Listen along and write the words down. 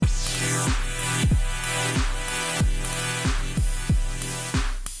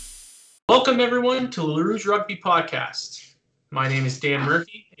Welcome, everyone, to the Rouge Rugby Podcast. My name is Dan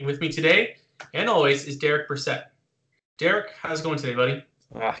Murphy, and with me today, and always, is Derek Brissett. Derek, how's it going today, buddy?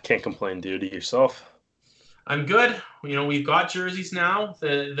 Can't complain, dude. Yourself? I'm good. We've got jerseys now.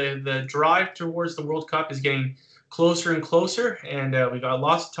 The drive towards the World Cup is getting closer and closer, and we got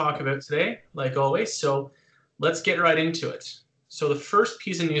lots to talk about today, like always. So let's get right into it. So the first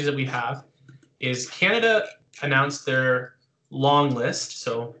piece of news that we have is Canada announced their long list,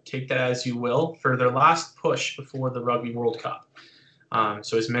 so take that as you will, for their last push before the Rugby World Cup.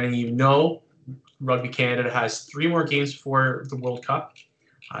 So as many of you know, Rugby Canada has 3 more games before the World Cup.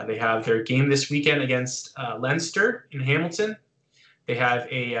 They have their game this weekend against Leinster in Hamilton. They have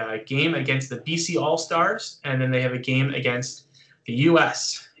a game against the BC All-Stars, and then they have a game against the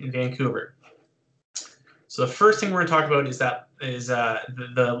U.S. in Vancouver. So the first thing we're going to talk about is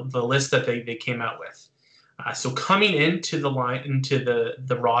the list that they came out with. So coming into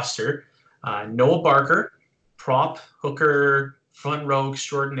the roster, Noah Barker, prop, hooker, front row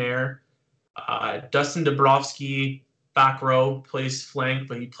extraordinaire. Dustin Dabrowski, back row, plays flank,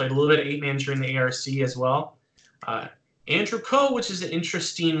 but he played a little bit of 8-man during the ARC as well. Andrew Coe, which is an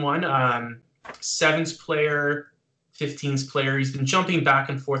interesting one, 7s player, 15s player. He's been jumping back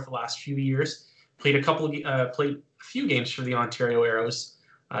and forth the last few years. Played a few games for the Ontario Arrows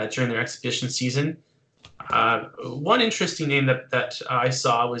during their exhibition season. One interesting name that I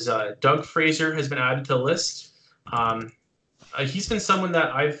saw was Doug Fraser has been added to the list. He's been someone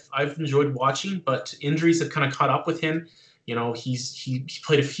that I've enjoyed watching, but injuries have kind of caught up with him. He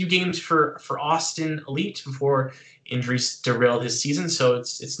played a few games for Austin Elite before injuries derailed his season, so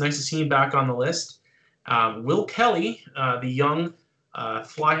it's nice to see him back on the list. Will Kelly, the young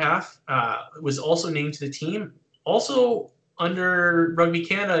fly half, was also named to the team. Also under Rugby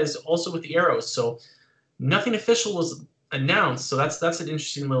Canada is also with the Arrows, so nothing official was announced, so that's an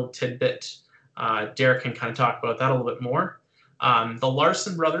interesting little tidbit. Derek can kind of talk about that a little bit more. The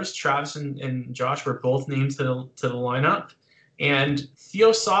Larson brothers, Travis and Josh, were both named to the lineup, and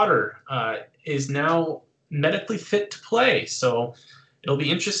Theo Sauter is now medically fit to play, so it'll be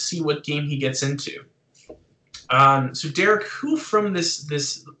interesting to see what game he gets into. So Derek, who from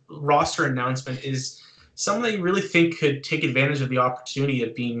this roster announcement is someone that you really think could take advantage of the opportunity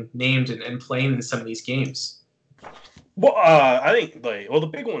of being named and playing in some of these games? Well, I think the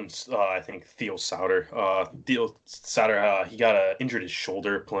big ones. I think Theo Sauter. Theo Sauter. He got injured his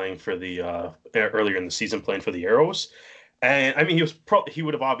shoulder playing for the earlier in the season playing for the Arrows, and I mean he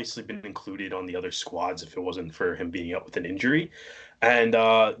would have obviously been included on the other squads if it wasn't for him being out with an injury. And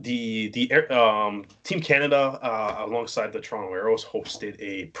the Team Canada alongside the Toronto Arrows hosted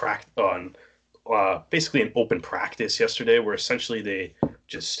a basically an open practice yesterday where essentially they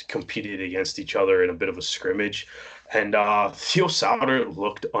just competed against each other in a bit of a scrimmage. And Theo Sauter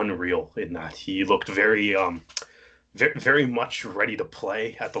looked unreal in that. He looked very, very much ready to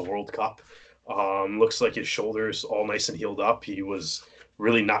play at the World Cup. Looks like his shoulders all nice and healed up. He was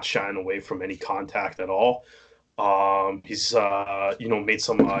really not shying away from any contact at all. He's made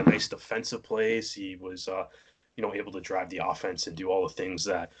some nice defensive plays. He was able to drive the offense and do all the things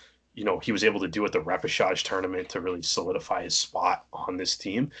that he was able to do at the repechage tournament to really solidify his spot on this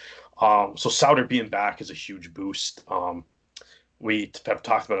team. So Sauter being back is a huge boost. We have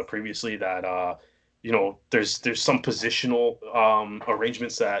talked about it previously that there's some positional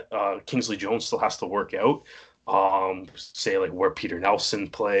arrangements that Kingsley Jones still has to work out. Say like where Peter Nelson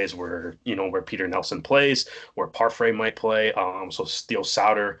plays, where Parfrey might play. So Theo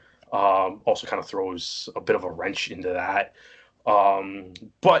Sauter also kind of throws a bit of a wrench into that.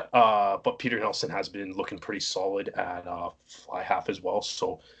 But Peter Nelson has been looking pretty solid at fly half as well.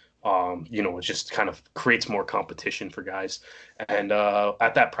 So it just kind of creates more competition for guys. And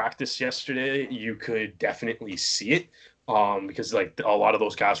at that practice yesterday, you could definitely see it because like a lot of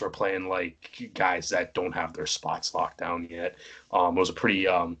those guys were playing like guys that don't have their spots locked down yet. It was a pretty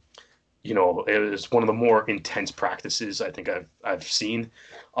it was one of the more intense practices I think I've seen.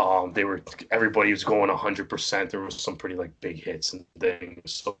 Everybody was going 100%. There was some pretty like big hits and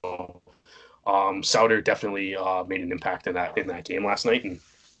things. So Sauter definitely made an impact in that game last night, and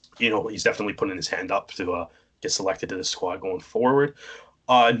he's definitely putting his hand up to get selected to the squad going forward.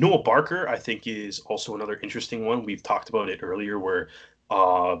 Noah Barker, I think, is also another interesting one. We've talked about it earlier, where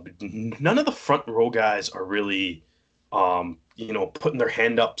none of the front row guys are really putting their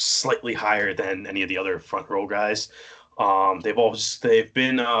hand up slightly higher than any of the other front row guys. They've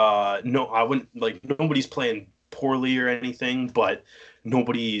been I wouldn't like nobody's playing poorly or anything, but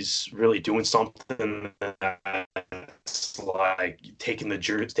nobody's really doing something that's like taking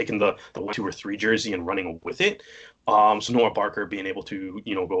the 1, 2, or 3 jersey and running with it. So Noah Barker being able to,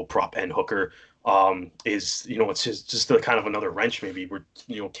 go prop and hooker, is, it's just the kind of another wrench. Maybe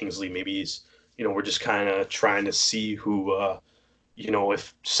Kingsley, maybe he's, we're just kind of trying to see who,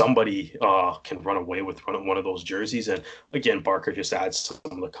 if somebody can run away with one of those jerseys. And again, Barker just adds some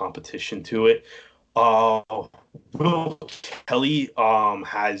of the competition to it. Uh, Will Kelly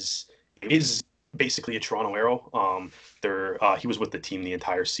is basically a Toronto Arrow. He was with the team the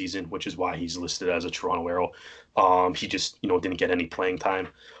entire season, which is why he's listed as a Toronto Arrow. He just didn't get any playing time.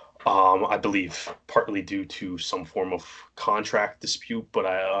 I believe partly due to some form of contract dispute, but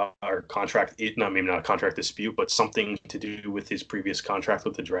maybe not a contract dispute, but something to do with his previous contract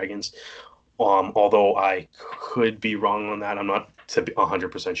with the Dragons. Although I could be wrong on that, I'm not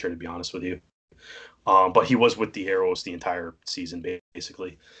 100% sure, to be honest with you. But he was with the Arrows the entire season,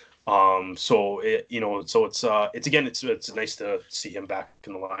 basically. It's nice to see him back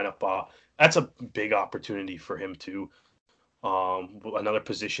in the lineup. That's a big opportunity for him too. Another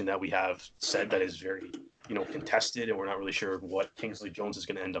position that we have said that is very, contested, and we're not really sure what Kingsley Jones is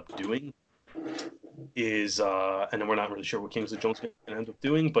going to end up doing. And then we're not really sure what Kingsley Jones is going to end up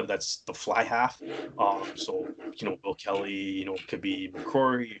doing, but that's the fly half. Will Kelly, it could be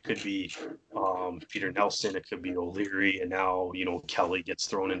McCrory, it could be Peter Nelson, it could be O'Leary, and now Kelly gets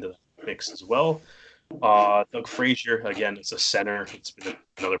thrown into the mix as well. Doug Frazier, again, it's a center. It's been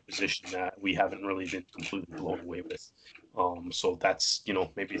another position that we haven't really been completely blown away with. So that's,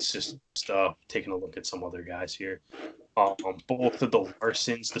 maybe it's just taking a look at some other guys here. Both of the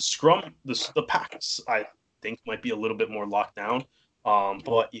Larsons, the scrum, the packs, I think might be a little bit more locked down.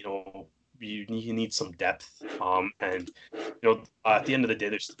 But you need some depth. And at the end of the day,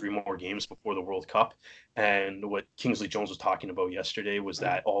 there's 3 more games before the World Cup. And what Kingsley Jones was talking about yesterday was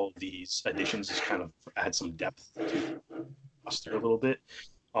that all of these additions just kind of add some depth to the roster a little bit.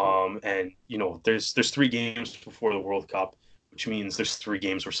 And there's 3 games before the World Cup, which means there's 3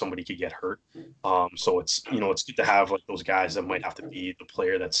 games where somebody could get hurt. So it's it's good to have like those guys that might have to be the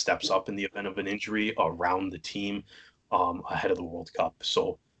player that steps up in the event of an injury around the team ahead of the World Cup.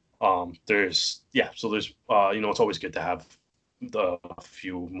 So it's always good to have a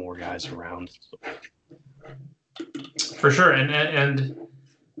few more guys around. So. For sure, and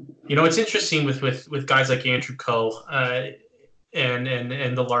it's interesting with guys like Andrew Coe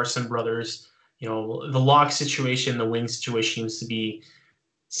and the Larson brothers. The lock situation, the wing situation seems to be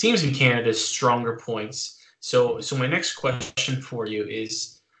Canada's stronger points. So my next question for you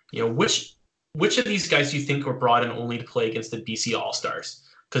is, which of these guys do you think were brought in only to play against the BC All-Stars?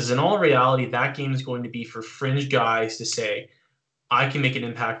 Because in all reality, that game is going to be for fringe guys to say, I can make an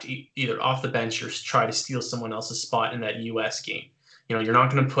impact either off the bench or try to steal someone else's spot in that U.S. game. You're not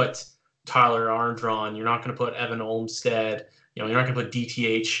going to put Tyler Armstrong, you're not going to put Evan Olmstead, you're not going to put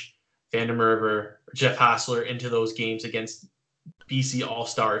DTH, Vandermeer, or Jeff Hassler into those games against BC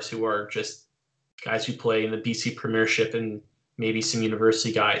All-Stars, who are just guys who play in the BC Premiership and maybe some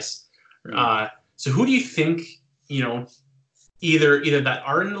university guys. So who do you think, either that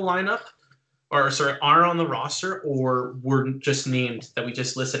are in the lineup or are on the roster or were just named that we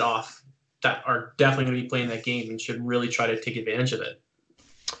just listed off that are definitely going to be playing that game and should really try to take advantage of it?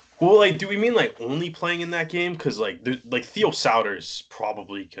 Well, do we mean only playing in that game? Because Theo Sauter's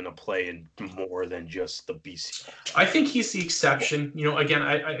probably gonna play in more than just the BC. I think he's the exception. Again,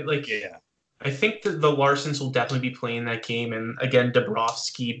 I think that the Larsons will definitely be playing that game, and again,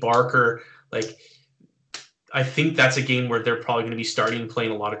 Dabrowski, Barker, I think that's a game where they're probably going to be starting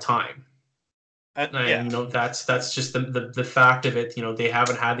playing a lot of time. That's just the fact of it. They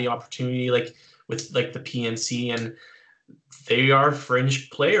haven't had the opportunity with the PNC, and they are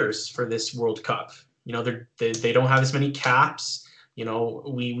fringe players for this World Cup. They don't have as many caps.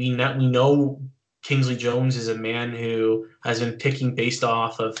 We know Kingsley Jones is a man who has been picking based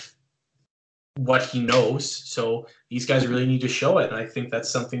off of what he knows. So these guys really need to show it, and I think that's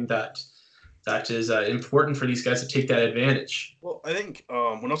something that is important for these guys to take that advantage. Well, I think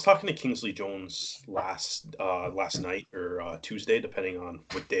when I was talking to Kingsley Jones last night or Tuesday, depending on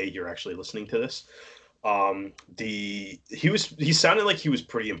what day you're actually listening to this, he sounded like he was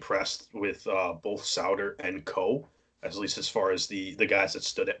pretty impressed with both Sauter and Coe, at least as far as the guys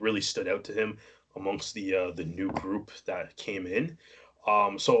that really stood out to him amongst the new group that came in.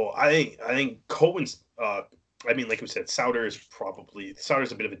 So I think Coe and like we said, Sauter's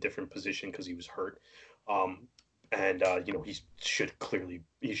a bit of a different position because he was hurt. He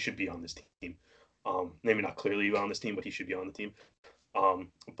should be on this team. Maybe not clearly on this team, but he should be on the team.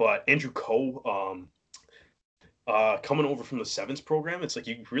 But Andrew Coe, Coming over from the sevens program, it's like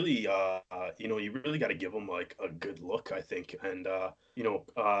you really got to give him like a good look, I think. And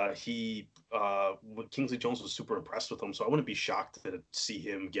Kingsley Jones was super impressed with him, so I wouldn't be shocked to see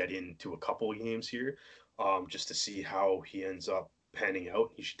him get into a couple of games here, just to see how he ends up panning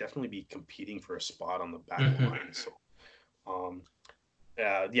out. He should definitely be competing for a spot on the back Mm-hmm. line. So, um,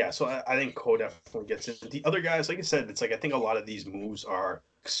 yeah, so I think Cole definitely gets in. The other guys, like I said, it's like I think a lot of these moves are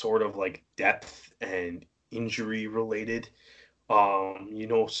sort of like depth and injury related.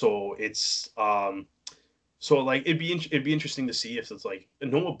 So it's so like it'd be interesting to see if it's like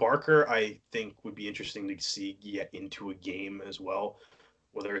Noah Barker. I think would be interesting to see get into a game as well,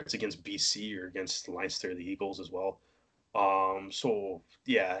 whether it's against BC or against Leinster, the Eagles as well. So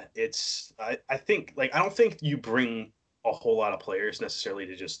yeah, I think like I don't think you bring a whole lot of players necessarily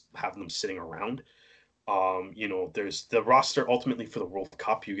to just have them sitting around. There's the roster ultimately for the World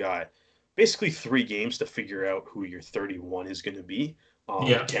Cup. You got basically 3 games to figure out who your 31 is going to be.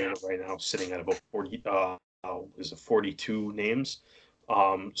 Yeah. Canada right now sitting at about 40, is it 42 names.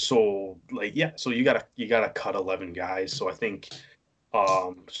 So like yeah, so you gotta cut 11 guys. So I think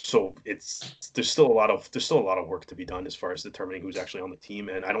so there's still a lot of work to be done as far as determining who's actually on the team,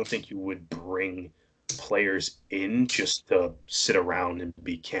 and I don't think you would bring players in just to sit around and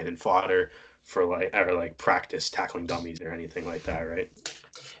be cannon fodder for like practice tackling dummies or anything like that, right?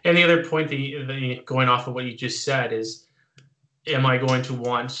 And the other point going off of what you just said is, am I going to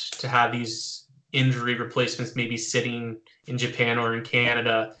want to have these injury replacements maybe sitting in Japan or in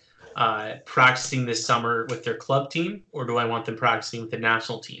Canada practicing this summer with their club team, or do I want them practicing with the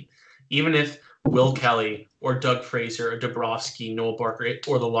national team? Even if Will Kelly or Doug Fraser or Dabrowski, Noah Barker,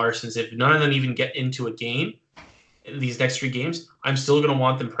 or the Larsons, if none of them even get into a game, these next 3 games, I'm still going to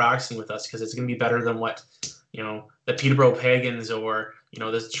want them practicing with us because it's going to be better than what, the Peterborough Pagans or,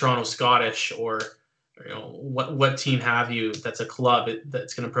 the Toronto Scottish or what team have you that's a club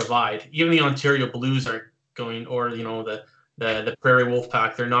that's going to provide. Even the Ontario Blues aren't going, or the Prairie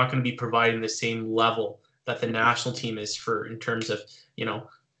Wolfpack, they're not going to be providing the same level that the national team is for in terms of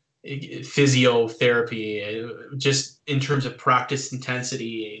physiotherapy, just in terms of practice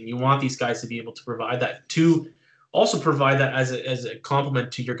intensity. And you want these guys to be able to provide that, to also provide that as a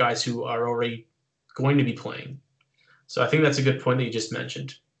complement to your guys who are already going to be playing. So I think that's a good point that you just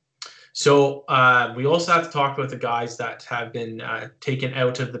mentioned. So we also have to talk about the guys that have been taken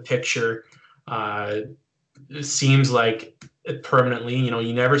out of the picture. It seems like permanently.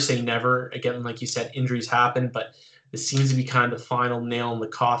 You never say never. Again, like you said, injuries happen, but this seems to be kind of the final nail in the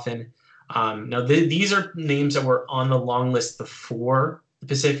coffin. Now, these are names that were on the long list before the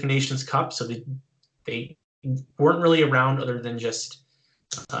Pacific Nations Cup, so they weren't really around other than just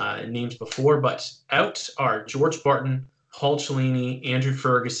names before. But out are George Barton, Paul Cellini, Andrew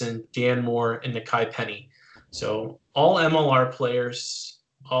Ferguson, Dan Moore, and Nakai Penny. So all MLR players,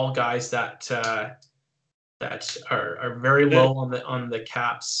 all guys that are very low on the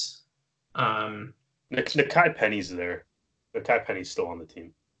caps. Nakai Penny's there. Nakai Penny's still on the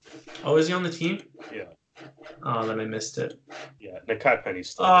team. Oh, is he on the team? Yeah. Oh, then I missed it. Yeah, Nakai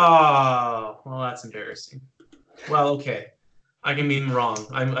Penny's still there. Oh, well, that's embarrassing. Well, okay. I can be wrong.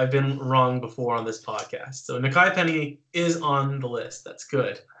 I've been wrong before on this podcast. So Nakai Penny is on the list. That's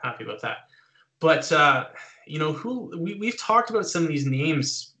good. Happy about that. But we've talked about some of these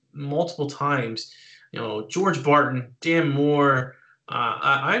names multiple times. George Barton, Dan Moore.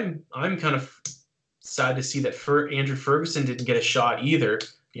 I'm kind of sad to see that Andrew Ferguson didn't get a shot either.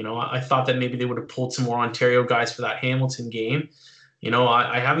 I thought that maybe they would have pulled some more Ontario guys for that Hamilton game.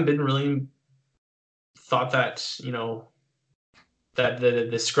 I haven't been really thought that that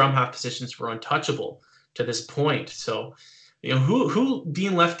the scrum half positions were untouchable to this point. So, who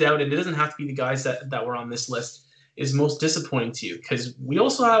being left out, and it doesn't have to be the guys that were on this list, is most disappointing to you? Because we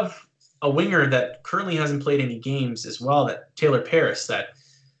also have a winger that currently hasn't played any games as well, that Taylor Paris, that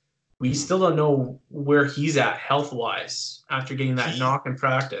we still don't know where he's at health-wise after getting that knock in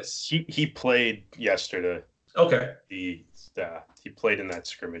practice. He played yesterday. Okay. He played in that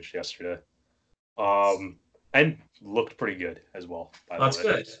scrimmage yesterday. And looked pretty good as well. That's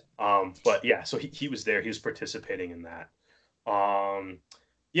good. But yeah, so he was there. He was participating in that.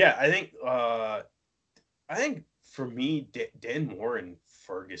 Yeah, I think for me, Dan Moore and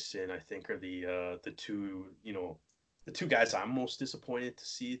Ferguson, I think, are the two the two guys I'm most disappointed to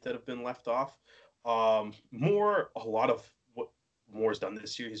see that have been left off. Moore, a lot of what Moore's done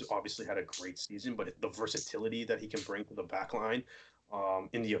this year, he's obviously had a great season, but the versatility that he can bring to the back line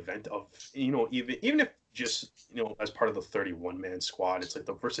in the event of, even if just, as part of the 31-man squad, it's like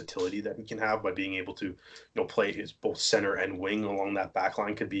the versatility that he can have by being able to, play his both center and wing along that back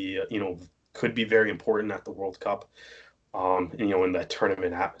line could be, could be very important at the World Cup. In that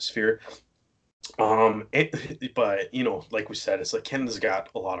tournament atmosphere. But like we said, it's like Canada's got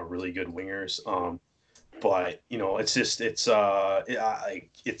a lot of really good wingers. But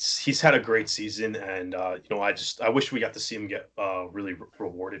he's had a great season, and I wish we got to see him get really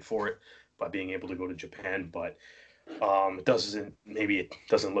rewarded for it by being able to go to Japan, but it doesn't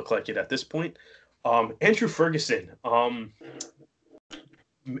look like it at this point. Andrew Ferguson.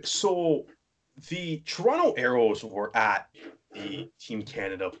 So the Toronto Arrows were at the Team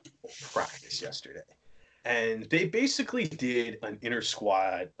Canada practice yesterday, and they basically did an inter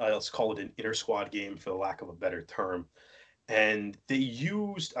squad. Let's call it an inter squad game, for the lack of a better term. And they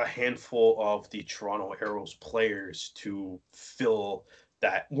used a handful of the Toronto Arrows players to fill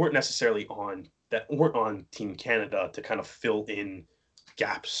that weren't on Team Canada, to kind of fill in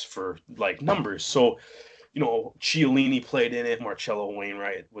gaps for like numbers. So Chiellini played in it. Marcello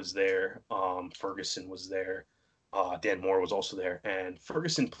Wainwright was there. Ferguson was there. Dan Moore was also there, and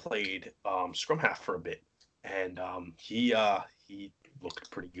Ferguson played scrum half for a bit, and he looked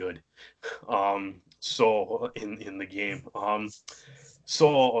pretty good. So in the game,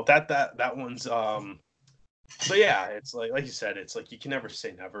 so that one's so yeah, it's like you said, it's like you can never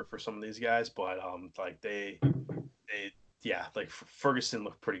say never for some of these guys, but like they yeah, like Ferguson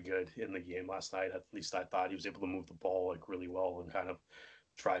looked pretty good in the game last night. At least I thought he was able to move the ball like really well and kind of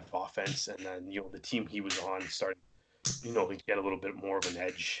drive offense. And then the team he was on started to get a little bit more of an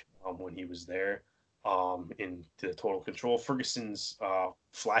edge when he was there in the total control. Ferguson's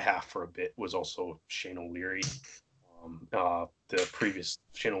fly half for a bit was also Shane O'Leary. The previous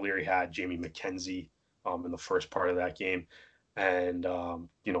Shane O'Leary had Jamie McKenzie in the first part of that game. And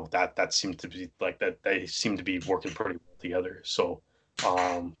that seemed to be like that. They seem to be working pretty well together. So,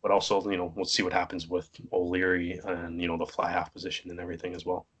 but also we'll see what happens with O'Leary and the fly half position and everything as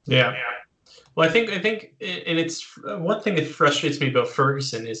well. Yeah. Well, I think, and it's one thing that frustrates me about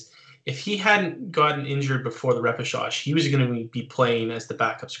Ferguson is if he hadn't gotten injured before the repechage, he was going to be playing as the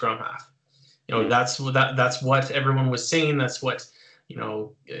backup scrum half. That's what everyone was saying. That's what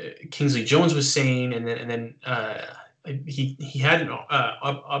Kingsley Jones was saying, and then. He had an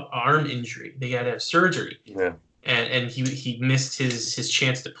arm injury. They had to have surgery, and he missed his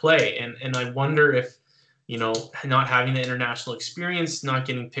chance to play. And I wonder if not having the international experience, not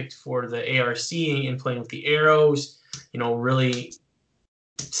getting picked for the ARC and playing with the Arrows, really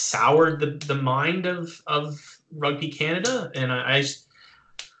soured the mind of Rugby Canada. And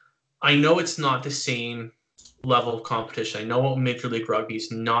I know it's not the same level of competition. I know Major League Rugby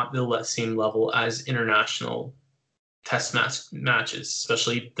is not the same level as international test matches,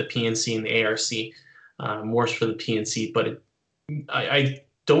 especially the PNC and the ARC, more for the PNC. But I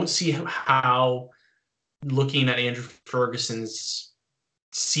don't see how looking at Andrew Ferguson's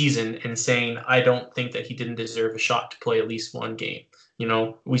season and saying, I don't think that he didn't deserve a shot to play at least one game.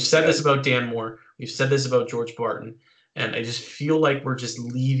 We've said this about Dan Moore. We've said this about George Barton. And I just feel like we're just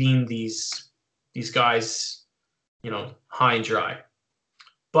leaving these guys, high and dry.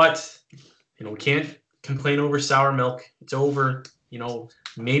 But, we can't complain over sour milk. It's over.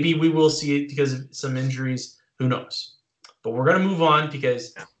 Maybe we will see it because of some injuries. Who knows? But we're going to move on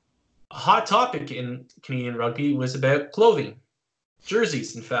because a hot topic in Canadian rugby was about clothing.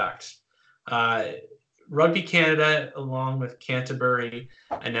 Jerseys, in fact. Rugby Canada, along with Canterbury,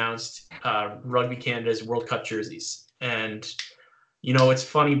 announced Rugby Canada's World Cup jerseys. And, it's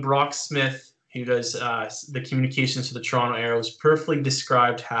funny, Brock Smith, who does the communications for the Toronto Arrows, perfectly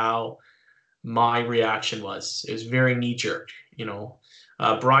described how my reaction was. It was very knee-jerk.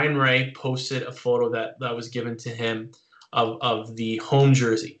 Brian Ray posted a photo that was given to him of the home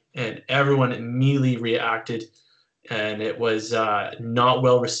jersey, and everyone immediately reacted, and it was not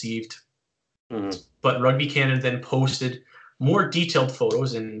well received. Mm-hmm. But Rugby Canada then posted more detailed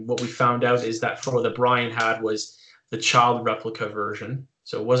photos, and what we found out is that photo that Brian had was the child replica version,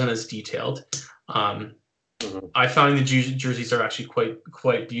 so it wasn't as detailed. I found the jerseys are actually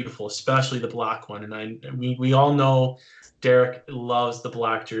quite beautiful, especially the black one. And we all know Derek loves the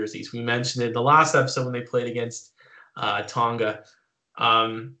black jerseys. We mentioned it in the last episode when they played against Tonga.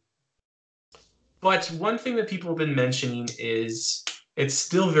 But one thing that people have been mentioning is it's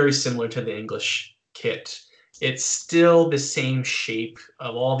still very similar to the English kit. It's still the same shape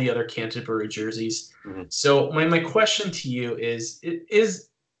of all the other Canterbury jerseys. Mm-hmm. So my question to you is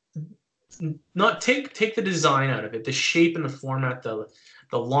not take the design out of it, the shape and the format, the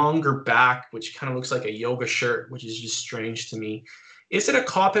longer back, which kind of looks like a yoga shirt, which is just strange to me. Is it a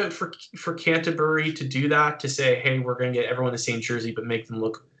cop out for Canterbury to do that, to say, hey, we're going to get everyone the same jersey but make them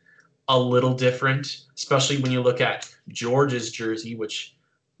look a little different, especially when you look at George's jersey, which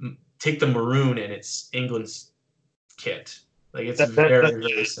take the maroon and it's England's kit. Like it's That that that, very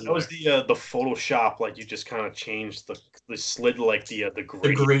that was similar. the Photoshop. Like you just kind of changed the slid like the The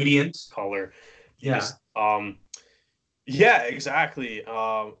gradient gradient, color. You yeah. just yeah, exactly.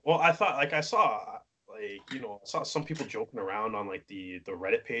 Well, I thought like I saw I saw some people joking around on like the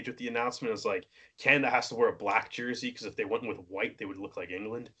Reddit page with the announcement. It's like Canada has to wear a black jersey because if they went with white, they would look like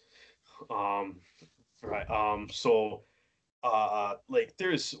England. Um, right. Like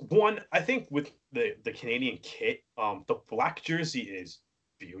there's one I think with the Canadian kit, the black jersey is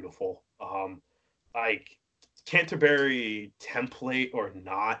beautiful. Like Canterbury template or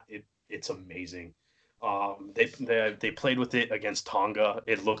not, it's amazing. They played with it against Tonga.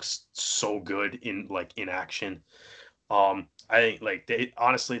 It looks so good in action. I think like they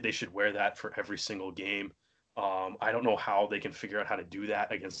honestly they should wear that for every single game. I don't know how they can figure out how to do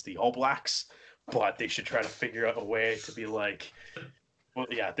that against the All Blacks, but they should try to figure out a way to be like, well,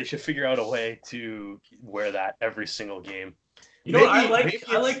 yeah, they should figure out a way to wear that every single game. You know what? I Maybe like maybe I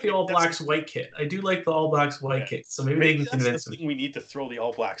it's like the maybe All that's Blacks white kit. I do like the All Blacks white yeah. kit. So maybe they Maybe can that's the convince me. thing we need to throw the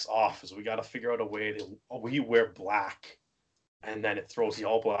All Blacks off is we got to figure out a way to we wear black and then it throws the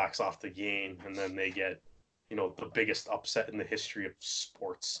All Blacks off the game and then they get the biggest upset in the history of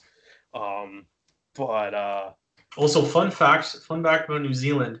sports. Um, but Also, fun fact about New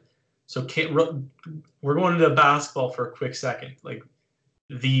Zealand. So we're going into basketball for a quick second. Like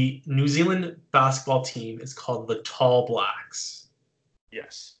the New Zealand basketball team is called the Tall Blacks.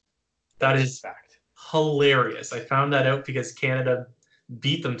 yes, that That is a is fact. hilarious. I found that out because Canada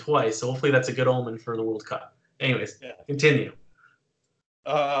beat them twice. So hopefully that's a good omen for the World Cup. Anyways, Yeah. continue.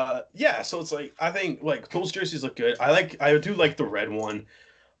 Yeah, so it's like I think like those jerseys look good. I do like the red one.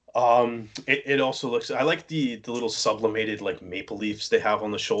 It also looks I like the little sublimated like maple leaves they have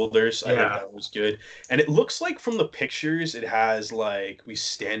on the shoulders. I think Yeah. that was good. And it looks like from the pictures it has like we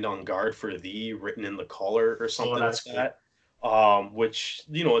stand on guard for thee written in the collar or Oh, something that's like cool. that. Which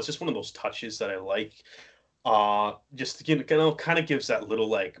it's just one of those touches that I like. Just kind of gives that little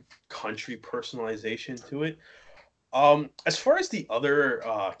like country personalization to it. As far as the other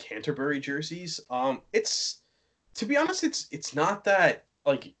Canterbury jerseys, it's to be honest, it's not that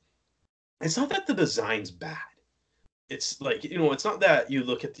like it's not that the design's bad. It's like it's not that you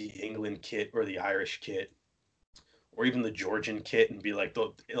look at the England kit or the Irish kit or even the Georgian kit and be like,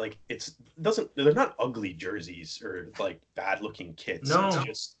 it's doesn't they're not ugly jerseys or like bad looking kits. It's No.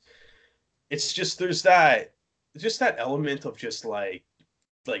 just there's that element of just like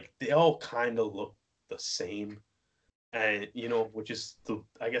they all kind of look the same and which is the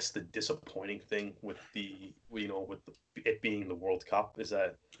I guess the disappointing thing with it being the World Cup is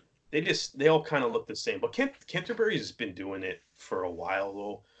that they all kind of look the same. But Canterbury has been doing it for a while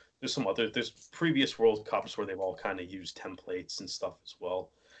though. There's previous World Cups where they've all kind of used templates and stuff as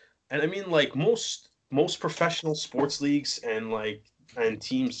well. And I mean like most professional sports leagues and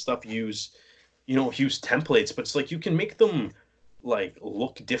team stuff use templates, but it's like you can make them like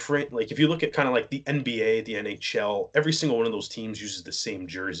look different. Like if you look at kind of like the NBA, the NHL, every single one of those teams uses the same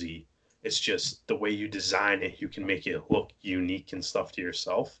jersey. It's just the way you design it, you can make it look unique and stuff to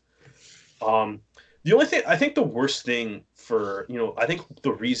yourself. Um, the only thing I think the worst thing for I think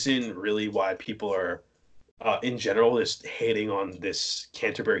the reason really why people are in general is hating on this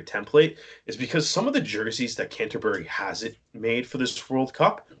Canterbury template is because some of the jerseys that Canterbury has it made for this World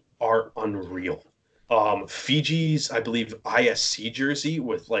Cup are unreal. Fiji's, I believe, ISC jersey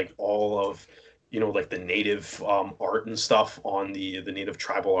with like all of like the native art and stuff on the native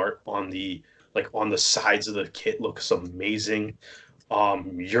tribal art on the sides of the kit looks amazing.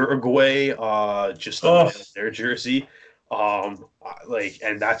 Uruguay just Oh, unveiled their jersey.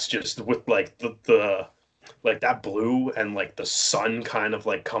 And that's just with like the like that blue and like the sun kind of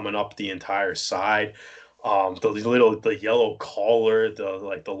like coming up the entire side. The yellow collar,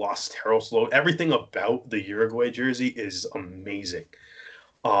 the Los Teros logo, everything about the Uruguay jersey is amazing.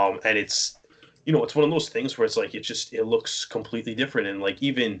 And it's one of those things where it's like it looks completely different and like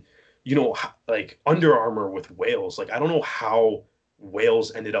even like Under Armour with Wales, like I don't know how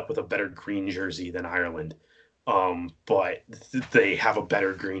Wales ended up with a better green jersey than Ireland. But they have a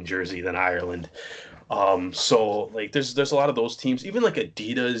better green jersey than Ireland. So like there's a lot of those teams, even like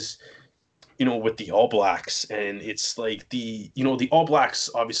Adidas, with the All Blacks, and it's like the All Blacks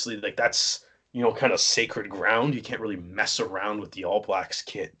obviously like that's kind of sacred ground. You can't really mess around with the All Blacks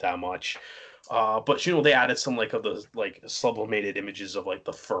kit that much. But they added some like of the like sublimated images of like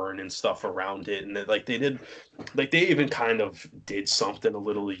the fern and stuff around it, and they even kind of did something a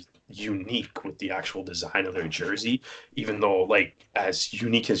little unique with the actual design of their jersey, even though like as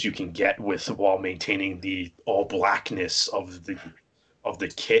unique as you can get with while maintaining the all blackness of of the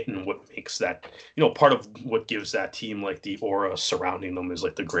kit and what makes that, part of what gives that team like the aura surrounding them is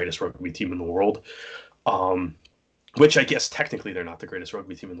like the greatest rugby team in the world. Um, which I guess technically they're not the greatest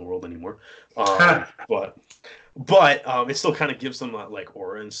rugby team in the world anymore. But it still kind of gives them that like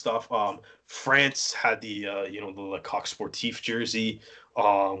aura and stuff. France had the the Le Coq Sportif jersey,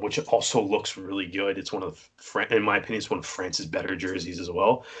 which also looks really good. It's in my opinion, it's one of France's better jerseys as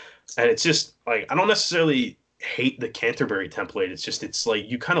well. And it's just like I don't necessarily hate the Canterbury template. It's like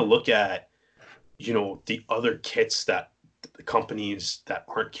you kind of look at the other kits that the companies that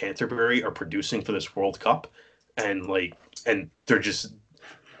aren't Canterbury are producing for this World Cup, and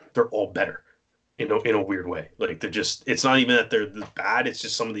they're all better in a weird way. Like it's not even that they're bad. It's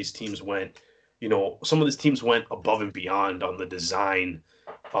just some of these teams went above and beyond on the design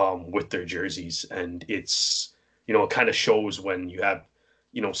with their jerseys, and it's it kind of shows when you have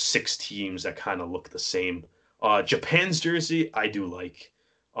 6 teams that kind of look the same. Japan's jersey I do like,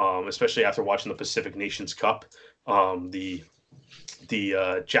 especially after watching the Pacific Nations Cup. The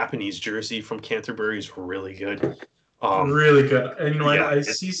Japanese jersey from Canterbury is really good. Really good. And yeah,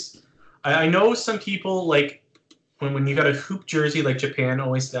 I know some people like when you got a hoop jersey like Japan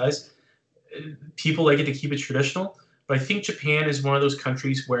always does, people like it to keep it traditional. But I think Japan is one of those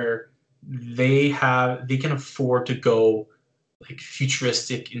countries where they can afford to go like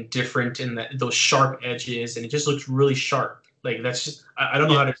futuristic and different and those sharp edges, and it just looks really sharp. Like that's just I don't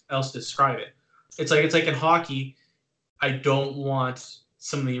know how else to describe it. It's like in hockey, I don't want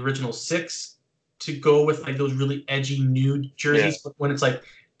some of the original 6 to go with like those really edgy nude jerseys, but when it's like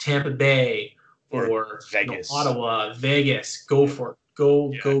Tampa Bay or Vegas, Ottawa, Vegas, go for it,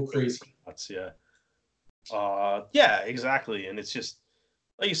 go crazy. Yeah, exactly. And it's just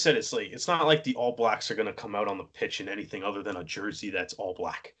like you said, it's not like the All Blacks are gonna come out on the pitch in anything other than a jersey that's all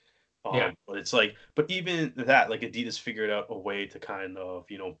black. But it's like, but even that, like Adidas figured out a way to kind of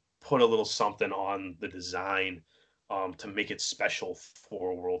put a little something on the design, to make it special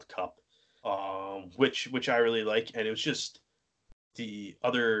for a World Cup, which I really like. And it was just the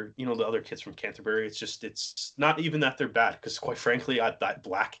other kits from Canterbury. It's not even that they're bad, because quite frankly, that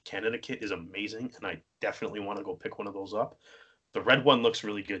black Canada kit is amazing, and I definitely want to go pick one of those up. The red one looks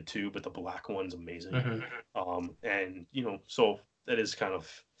really good too, but the black one's amazing. Mm-hmm. And so that is kind of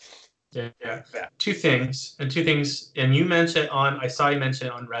two things, and you mentioned I saw you mention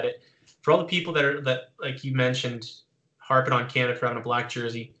it on Reddit. For all the people that like you mentioned, harping on Canada for having a black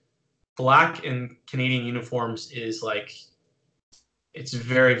jersey, black in Canadian uniforms is like, it's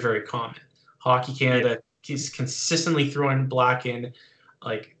very, very common. Hockey Canada is consistently throwing black in,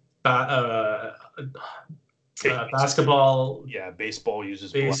 like basketball. Yeah, baseball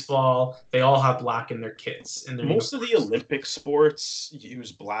uses baseball. Black. They all have black in their kits. And most of the Olympic sports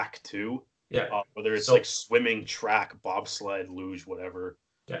use black too. Yeah. Whether it's like swimming, track, bobsled, luge, whatever.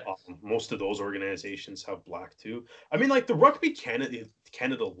 Yeah. Most of those organizations have black too. I mean, like the Rugby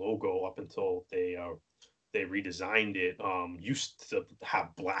Canada logo up until they redesigned it, used to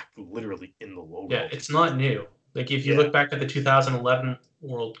have black literally in the logo. Yeah, it's not new. Like if you look back at the 2011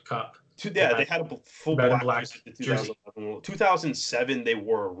 World Cup. They had a full black jersey. 2007, they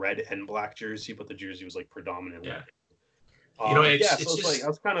wore a red and black jersey, but the jersey was like predominantly. Yeah. It's just like I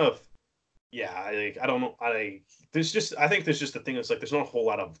was kind of. Yeah, I don't know. I think there's just the thing. It's like there's not a whole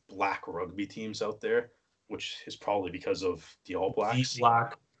lot of black rugby teams out there, which is probably because of the All Blacks.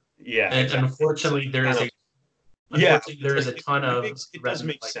 Black. Yeah, and exactly. Unfortunately, there is a ton of. It does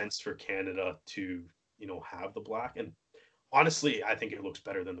make sense for Canada to have the black, and honestly, I think it looks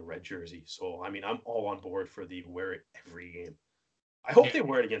better than the red jersey. So I mean, I'm all on board for the wear it every game. I hope they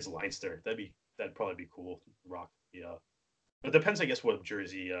wear it against Leinster. That'd probably be cool. Rock It depends, I guess, what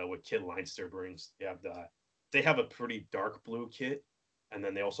jersey, what kit Leinster brings. They have a pretty dark blue kit, and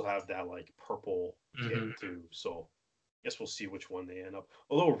then they also have that like purple kit too. So I guess we'll see which one they end up.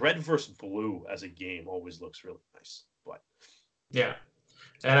 Although red versus blue as a game always looks really nice. But yeah,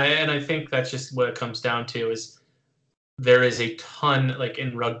 and I think that's just what it comes down to is there is a ton, like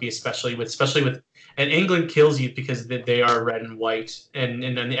in rugby, especially with and England kills you because they are red and white, and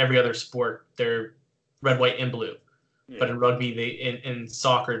in every other sport they're red, white, and blue. Yeah. But in rugby, in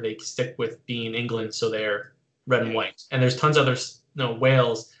soccer, they stick with being England, so they're red and white. And there's tons of others,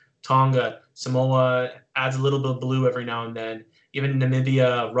 Wales, Tonga, Samoa adds a little bit of blue every now and then. Even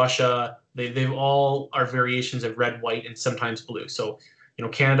Namibia, Russia, they've all are variations of red, white, and sometimes blue. So,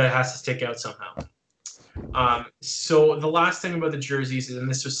 Canada has to stick out somehow. So the last thing about the jerseys, and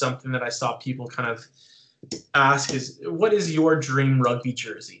this was something that I saw people kind of ask, is what is your dream rugby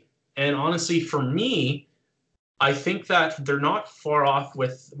jersey? And honestly, for me, I think that they're not far off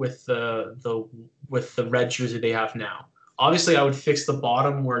with the red jersey they have now. Obviously, I would fix the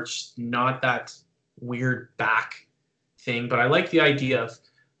bottom where it's not that weird back thing, but I like the idea of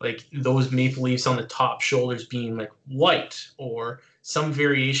like those maple leaves on the top shoulders being like white or some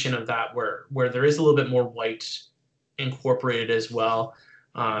variation of that where there is a little bit more white incorporated as well.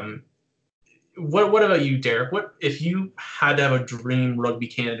 Um, what about you, Derek? What if you had to have a dream Rugby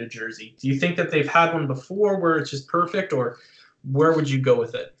Canada jersey? Do you think that they've had one before where it's just perfect, or where would you go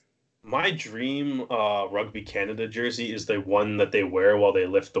with it? My dream Rugby Canada jersey is the one that they wear while they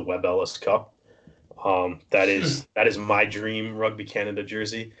lift the Webb Ellis Cup. That is my dream Rugby Canada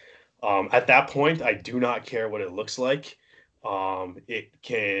jersey. At that point, I do not care what it looks like. It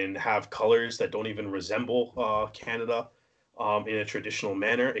can have colors that don't even resemble Canada in a traditional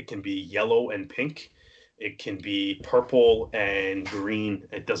manner. It can be yellow and pink. It can be purple and green.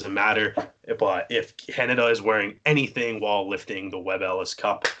 It doesn't matter. But if Canada is wearing anything while lifting the Webb Ellis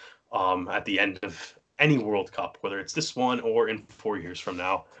Cup at the end of any World Cup, whether it's this one or in 4 years from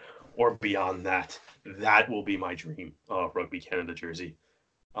now or beyond that, that will be my dream Rugby Canada jersey.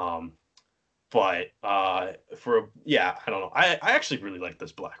 But I don't know. I actually really like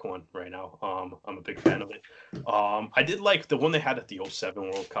this black one right now. I'm a big fan of it. I did like the one they had at the 07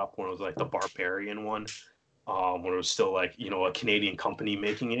 World Cup when it was like the Barbarian one. When it was still like, a Canadian company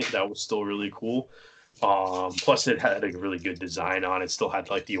making it. That was still really cool. Plus it had a really good design on it. Still had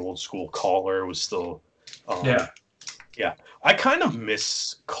like the old school collar. It was still yeah. I kind of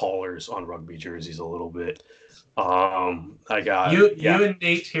miss collars on rugby jerseys a little bit. I got you and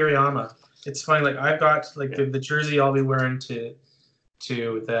Nate Hirayama. It's funny, like I've got like the jersey I'll be wearing to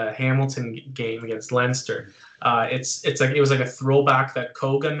the Hamilton game against Leinster. It's like it was like a throwback that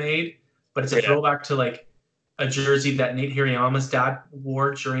Koga made, but it's a throwback to like a jersey that Nate Hirayama's dad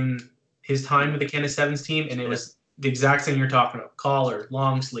wore during his time with the Canada Sevens team, and it was the exact thing you're talking about: collar,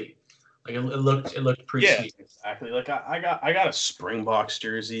 long sleeve. Like it looked pretty sweet. Exactly. Like I got a Springboks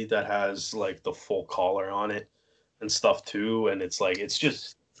jersey that has like the full collar on it and stuff too, and it's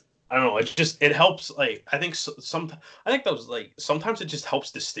just I don't know. It helps. Like I think that was like sometimes it just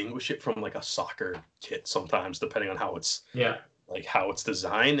helps distinguish it from like a soccer kit. Sometimes depending on how it's like how it's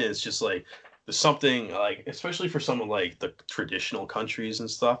designed, and it's just like there's something like especially for some of like the traditional countries and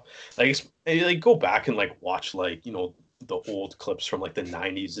stuff. Like go back and like watch like the old clips from like the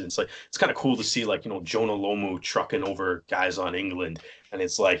 90s, and it's kind of cool to see like Jonah Lomu trucking over guys on England, and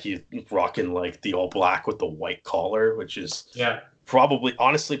it's like he's rocking like the all black with the white collar, which is probably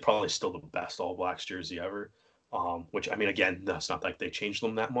still the best All Blacks jersey ever. Which I mean, again, that's not like they changed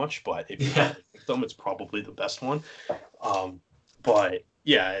them that much, but if you pick them, it's probably the best one. But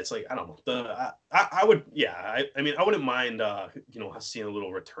yeah, it's like I don't know. I would I mean I wouldn't mind seeing a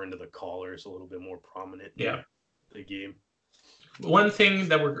little return to the collars a little bit more prominent. The game. One thing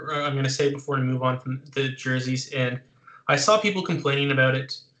that I'm going to say before we move on from the jerseys, and I saw people complaining about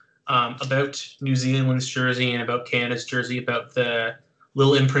it, about New Zealand's jersey and about Canada's jersey, about the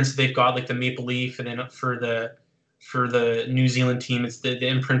little imprints that they've got, like the maple leaf, and then for the New Zealand team, it's the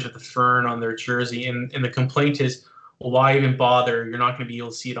imprint of the fern on their jersey, and the complaint is, well, why even bother? You're not going to be able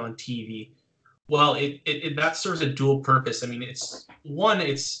to see it on TV. Well, it that serves a dual purpose. I mean, it's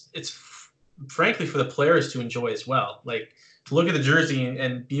frankly for the players to enjoy as well. Like to look at the jersey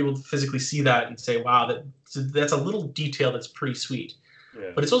and be able to physically see that and say, wow, that's a little detail that's pretty sweet.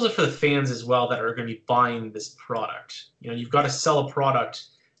 Yeah. But it's also for the fans as well that are going to be buying this product. You've got to sell a product,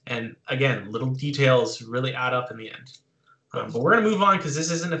 and again, little details really add up in the end. But we're going to move on because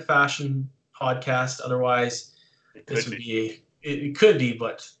this isn't a fashion podcast. Otherwise, it could be,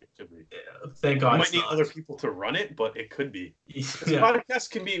 but thank God. You might need other people to run it, but it could be. This podcast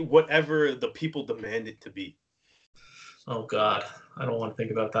can be whatever the people demand it to be. Oh God, I don't want to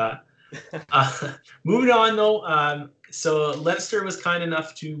think about that. Moving on though, so Leinster was kind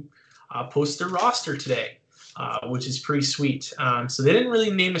enough to post their roster today, which is pretty sweet. So they didn't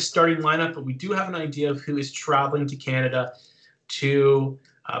really name a starting lineup, but we do have an idea of who is traveling to Canada to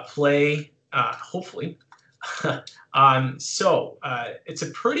play, hopefully. So it's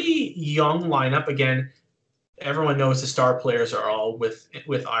a pretty young lineup. Again, everyone knows the star players are all with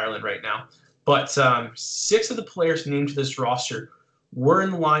Ireland right now. But 6 of the players named to this roster were in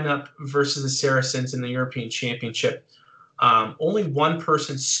the lineup versus the Saracens in the European Championship. Only one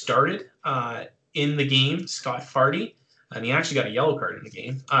person started in the game, Scott Fardy, and he actually got a yellow card in the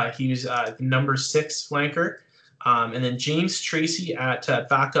game. He was the number 6 flanker. And then James Tracy at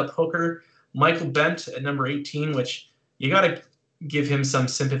backup hooker. Michael Bent at number 18, which you got to give him some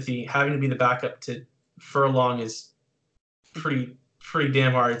sympathy. Having to be the backup to Furlong is pretty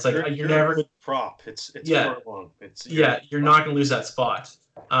damn hard. It's like you're never a good prop. It's Furlong. You're not going to lose that spot.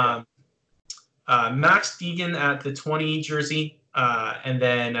 Max Deegan at the 20 jersey, and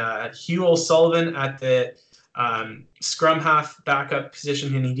then Hugh O'Sullivan at the scrum half backup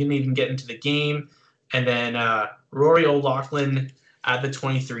position, and he didn't even get into the game. And then Rory O'Loughlin at the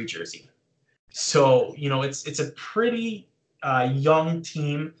 23 jersey. So it's a pretty young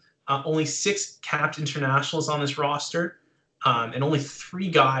team. Only 6 capped internationals on this roster, and only 3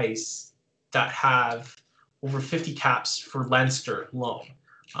 guys that have over 50 caps for Leinster alone.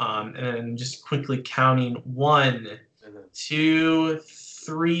 And then just quickly counting 1, 2,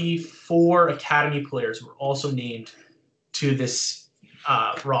 3, 4 academy players were also named to this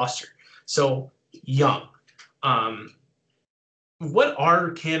roster. So young. What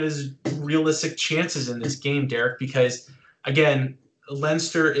are Canada's realistic chances in this game, Derek? Because again,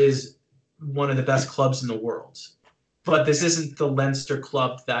 Leinster is one of the best clubs in the world, but this isn't the Leinster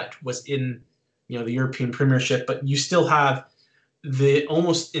club that was in the European Premiership. But you still have the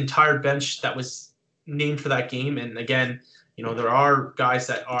almost entire bench that was named for that game, and again, there are guys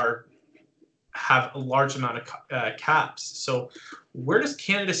that have a large amount of caps. So where does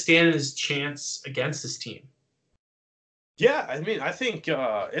Canada stand in his chance against this team? Yeah, I mean, I think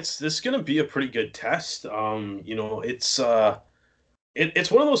it's going to be a pretty good test. It's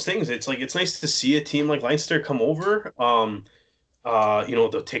one of those things. It's like it's nice to see a team like Leinster come over.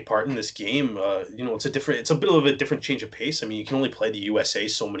 To take part in this game. It's a bit of a different change of pace. I mean, you can only play the USA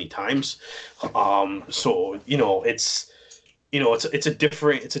so many times. It's a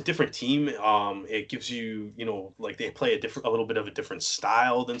different team. It gives you, like they play a little bit of a different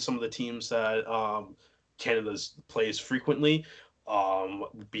style than some of the teams that Canada's plays frequently.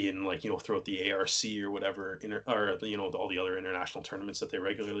 Being like throughout the ARC or whatever, all the other international tournaments that they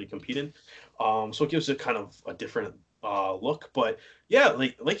regularly compete in. So it gives it kind of a different look. But yeah,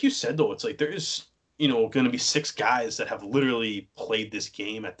 like you said though, it's like there is going to be 6 guys that have literally played this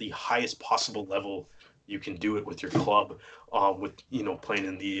game at the highest possible level you can do it with your club. With playing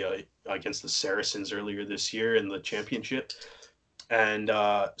in the against the Saracens earlier this year in the championship. And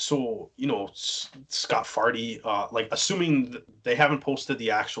Scott Fardy, like assuming they haven't posted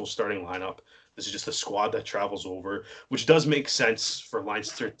the actual starting lineup, this is just a squad that travels over, which does make sense for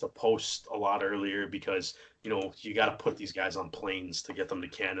Leinster to post a lot earlier because you got to put these guys on planes to get them to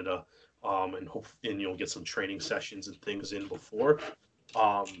Canada, and you'll get some training sessions and things in before.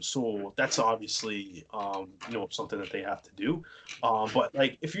 So that's obviously something that they have to do. But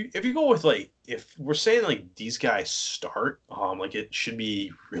like if you go with like if we're saying like these guys start, like it should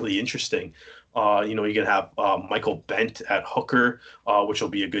be really interesting. You can have Michael Bent at hooker, which will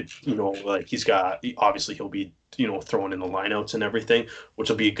be a good, like obviously he'll be throwing in the lineouts and everything, which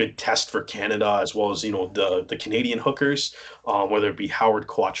will be a good test for Canada as well as the Canadian hookers, whether it be Howard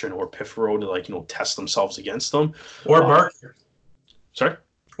Quatrin or Piffero to like test themselves against them. Or Barker. Sorry?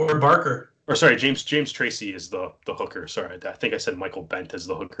 Or Barker. Or sorry, James Tracy is the hooker. Sorry, I think I said Michael Bent as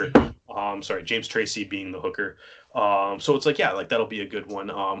the hooker. Sorry, James Tracy being the hooker. So it's like, yeah, like that'll be a good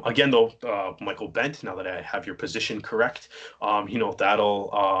one. Again though, Michael Bent, now that I have your position correct,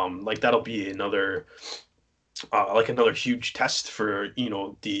 that'll be another another huge test for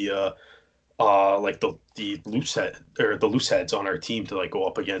the loose head or the loose heads on our team to like go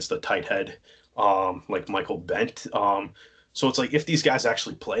up against a tight head like Michael Bent. So it's like if these guys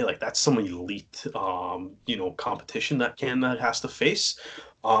actually play, like that's some elite, competition that Canada has to face,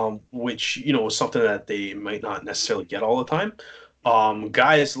 which is something that they might not necessarily get all the time.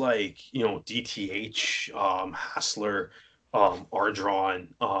 Guys like DTH, Hassler, Ardron,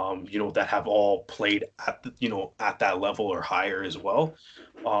 that have all played at at that level or higher as well.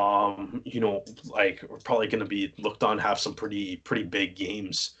 Like we're probably going to be looked on have some pretty big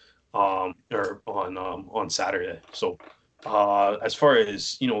games or on Saturday. So as far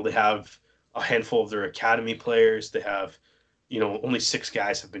as they have a handful of their academy players. They have only 6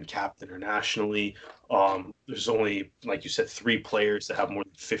 guys have been capped internationally. There's only, like you said, 3 players that have more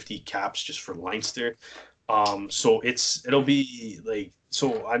than 50 caps just for Leinster. So it'll be like,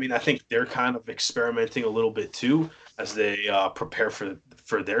 so I mean I think they're kind of experimenting a little bit too as they prepare for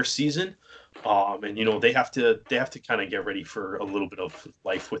their season. And they have to kind of get ready for a little bit of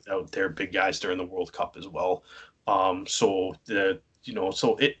life without their big guys during the World Cup as well. So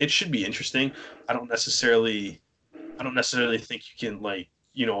it should be interesting. I don't necessarily think you can like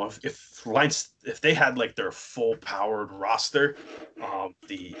if they had like their full powered roster,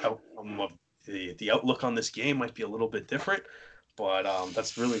 the outcome of the outlook on this game might be a little bit different. But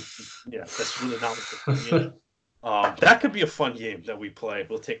that's really not what that could be a fun game that we play.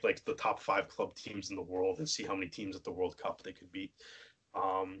 We'll take like the top 5 club teams in the world and see how many teams at the World Cup they could beat.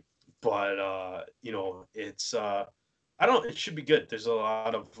 But it's I don't. It should be good. There's a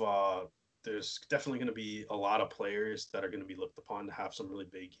lot of there's definitely going to be a lot of players that are going to be looked upon to have some really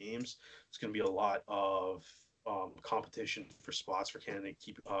big games. It's going to be a lot of competition for spots for Canada to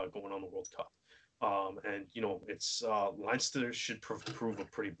keep going on the World Cup. And it's Leinster should prove a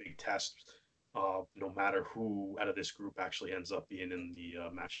pretty big test, no matter who out of this group actually ends up being in the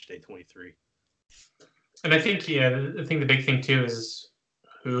match day 23. And I think the big thing too is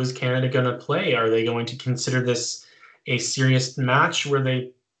who is Canada going to play? Are they going to consider this a serious match where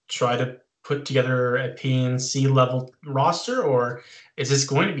they try to put together a PNC level roster, or is this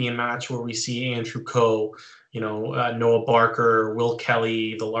going to be a match where we see Andrew Coe, Noah Barker, Will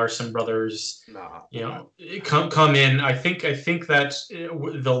Kelly, the Larson brothers, Nah, come in? I think that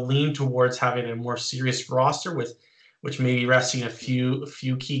they'll lean towards having a more serious roster with which may be resting a few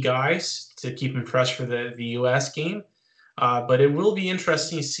key guys to keep them fresh for the U.S. game. But it will be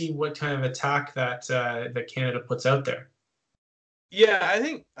interesting to see what kind of attack that Canada puts out there. Yeah, I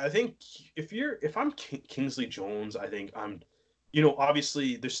think if I'm Kingsley Jones, I think I'm,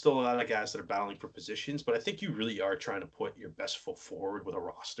 obviously there's still a lot of guys that are battling for positions, but I think you really are trying to put your best foot forward with a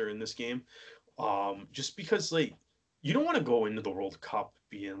roster in this game. Just because like you don't want to go into the World Cup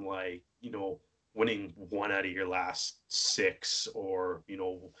being like, winning one out of your last six, or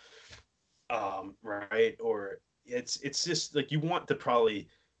right, or it's just like you want to probably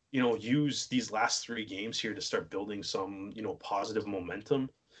use these last three games here to start building some positive momentum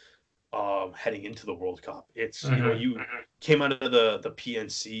heading into the World Cup. It's you came out of the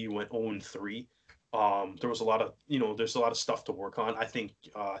PNC, went 0-3. There was a lot of there's a lot of stuff to work on. I think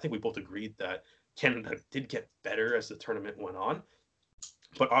we both agreed that Canada did get better as the tournament went on,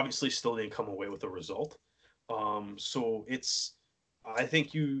 but obviously still didn't come away with a result. So it's I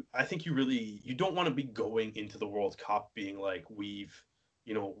think you really you don't want to be going into the World Cup being like we're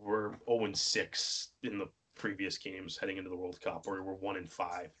 0-6 in the previous games heading into the World Cup, or we're 1-5.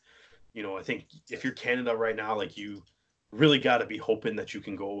 I think if you're Canada right now, like you really got to be hoping that you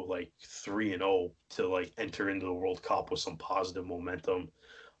can go like 3-0 to like enter into the World Cup with some positive momentum.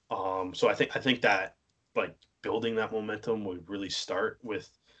 So I think that like building that momentum would really start with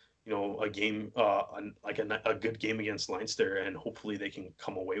a game like a good game against Leinster, and hopefully they can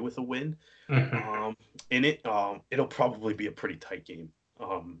come away with a win. In it, it'll probably be a pretty tight game.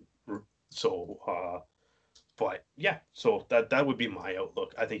 So but yeah, so that would be my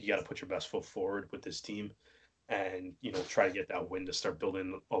outlook. I think you got to put your best foot forward with this team, and try to get that win to start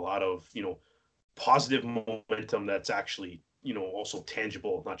building a lot of positive momentum that's actually also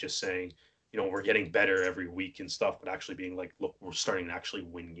tangible, not just saying we're getting better every week and stuff, but actually being like, look, we're starting to actually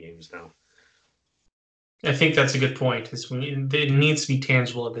win games now. I think that's a good point. It needs to be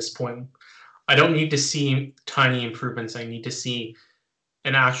tangible at this point. I don't need to see tiny improvements. I need to see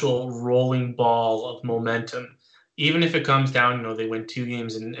an actual rolling ball of momentum. Even if it comes down, they win 2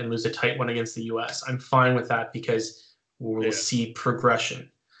 games and lose a tight one against the US. I'm fine with that because we'll see progression.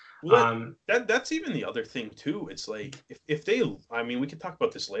 Well, that's even the other thing too. It's like if they, I mean, we could talk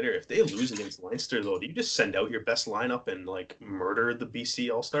about this later. If they lose against Leinster, though, do you just send out your best lineup and like murder the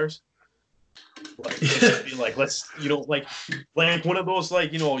BC All Stars? Like, just be like, let's, like one of those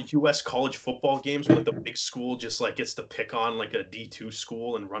like U.S. college football games where like the big school just like gets to pick on like a D2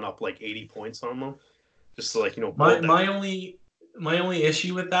 school and run up like 80 points on them. Just to, like my only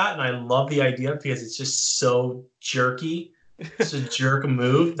issue with that, and I love the idea because it's just so jerky. It's a jerk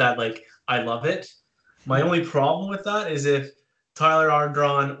move that like I love it. My only problem with that is if Tyler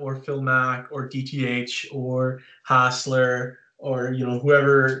Ardron or Phil Mack or DTH or Hassler or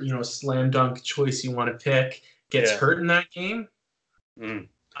whoever slam dunk choice you want to pick gets hurt in that game.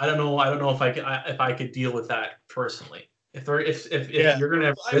 I don't know if I could deal with that personally. If you're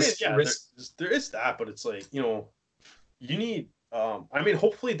gonna risk, there is that, but it's like you need. I mean,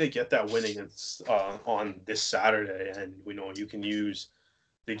 hopefully they get that win against on this Saturday, and you can use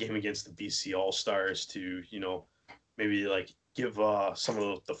the game against the BC All Stars to maybe like give some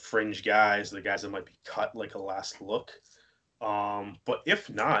of the fringe guys, the guys that might be cut, like a last look. But if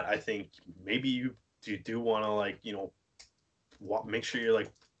not, I think maybe you do want to like make sure you're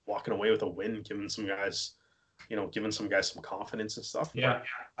like walking away with a win, giving some guys some confidence and stuff. Yeah.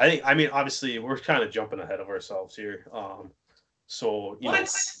 But I mean, obviously we're kind of jumping ahead of ourselves here. So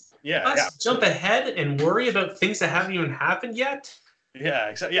let's jump ahead and worry about things that haven't even happened yet. Yeah,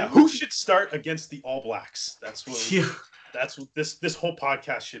 exactly. Yeah, who should start against the All Blacks? That's what this whole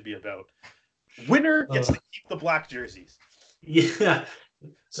podcast should be about. Winner gets to keep the black jerseys. Yeah,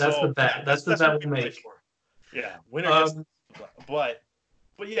 that's the bet. That's the bet we make. Yeah, winner gets. But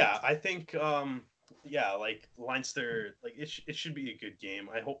yeah, I think like Leinster, like it should be a good game.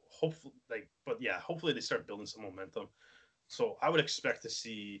 I hopefully they start building some momentum. So I would expect to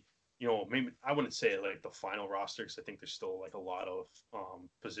see maybe I wouldn't say like the final roster because I think there's still like a lot of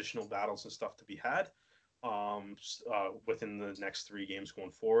positional battles and stuff to be had within the next 3 games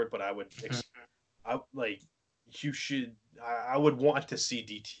going forward. But I like you should I would want to see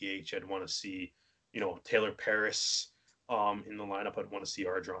DTH. I'd want to see Taylor Paris in the lineup. I'd want to see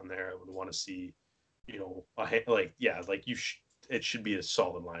Ardron there. I would want to see it should be a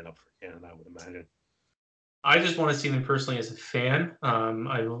solid lineup for Canada, I would imagine. I just want to see them personally as a fan.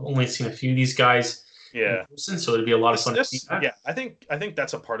 I've only seen a few of these guys in person, so it'd be a lot of fun to see that. Yeah, I think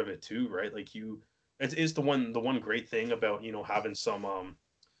that's a part of it too, right? Like it is the one great thing about having some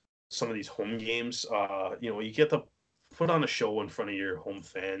of these home games. You get to put on a show in front of your home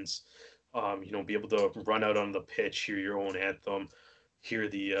fans. Be able to run out on the pitch, hear your own anthem, hear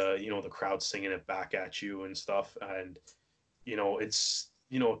the the crowd singing it back at you and stuff, and it's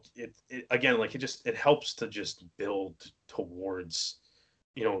it again, like it helps to just build towards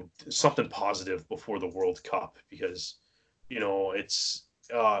something positive before the World Cup, because it's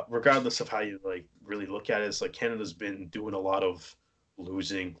regardless of how you like really look at it, it's like Canada's been doing a lot of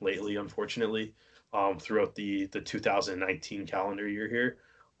losing lately, unfortunately, throughout the 2019 calendar year here,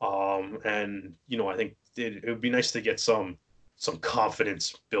 and I think it would be nice to get some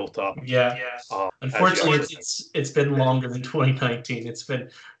confidence built up. Yeah. Unfortunately, it's been longer than 2019. It's been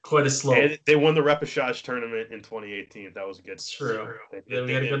quite a slow. They won the repechage tournament in 2018. That was a good. It's true.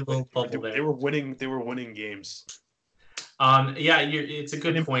 We had a good little bubble there. They were winning games. It's a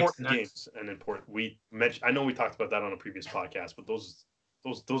good point. Important games and important. I know we talked about that on a previous podcast, but those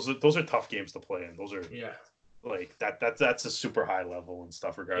are tough games to play in. Those are like that's a super high level and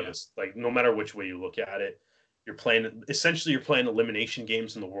stuff. Regardless, like no matter which way you look at it, you're playing elimination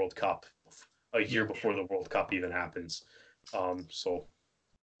games in the World Cup a year before the World Cup even happens.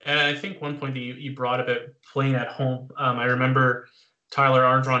 And I think one point that you brought about playing at home, I remember Tyler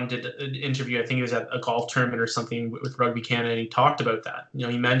Ardron did an interview. I think it was at a golf tournament or something with Rugby Canada, and he talked about that.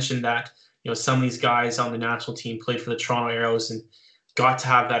 He mentioned that some of these guys on the national team played for the Toronto Arrows and got to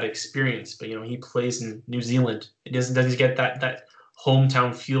have that experience. But he plays in New Zealand. It doesn't get that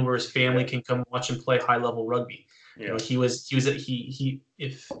hometown feel where his family can come watch him play high level rugby. Yeah.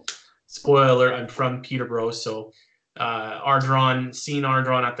 If spoiler alert, I'm from Peterborough, so seeing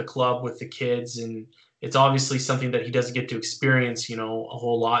Ardron at the club with the kids, and it's obviously something that he doesn't get to experience, a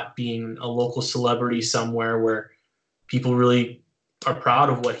whole lot, being a local celebrity somewhere where people really are proud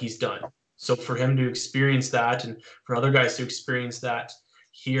of what he's done. So for him to experience that, and for other guys to experience that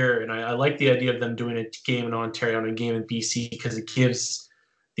here, and I like the idea of them doing a game in Ontario and a game in BC, because it gives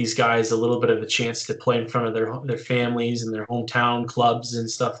these guys a little bit of a chance to play in front of their families and their hometown clubs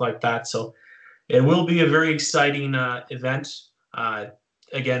and stuff like that. So it will be a very exciting event.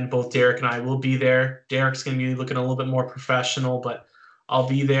 Again, both Derek and I will be there. Derek's going to be looking a little bit more professional, but I'll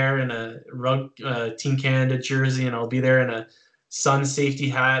be there in a Team Canada jersey, and I'll be there in a sun safety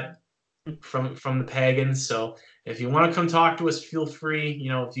hat from the Pagans. So if you want to come talk to us, feel free.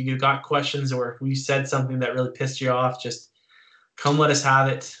 If you got questions, or if we said something that really pissed you off, just come let us have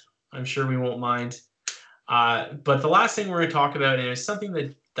it. I'm sure we won't mind. But the last thing we're going to talk about is something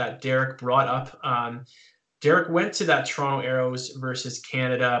that Derek brought up. Derek went to that Toronto Arrows versus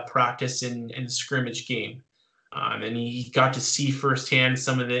Canada practice and scrimmage game. And he got to see firsthand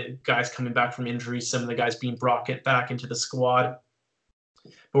some of the guys coming back from injury, some of the guys being brought back into the squad.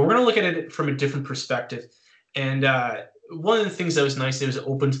 But we're going to look at it from a different perspective. And one of the things that was nice, it was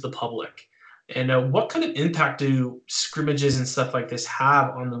open to the public. And what kind of impact do scrimmages and stuff like this have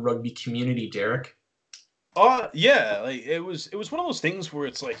on the rugby community, Derek? Yeah, like it was one of those things where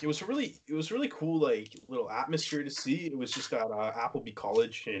it's like it was really cool, like little atmosphere to see. It was just at Appleby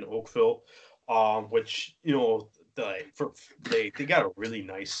College in Oakville, which they got a really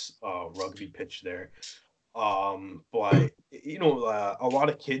nice rugby pitch there. But a lot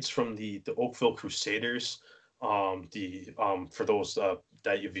of kids from the Oakville Crusaders, for those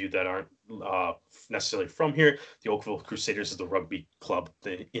that you aren't necessarily from here, the Oakville Crusaders is the rugby club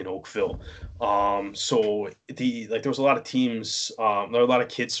in Oakville. So there was a lot of teams, there were a lot of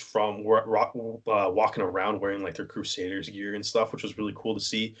kids from walking around wearing like their Crusaders gear and stuff, which was really cool to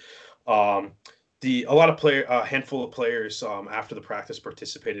see. A handful of players after the practice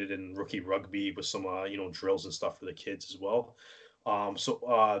participated in rookie rugby with some drills and stuff for the kids as well. A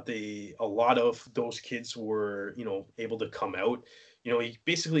lot of those kids were able to come out. You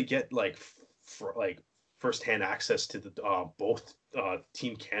basically get firsthand access to the both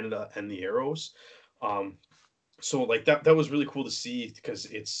Team Canada and the Arrows. So that was really cool to see, because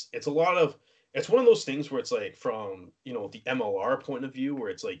it's one of those things where it's like from the MLR point of view,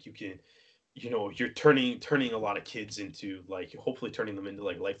 where it's like you can you're turning a lot of kids into like hopefully turning them into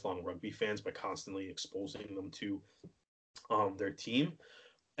like lifelong rugby fans by constantly exposing them to their team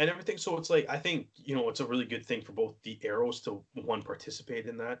and everything. So it's like I think it's a really good thing for both the Arrows to one participate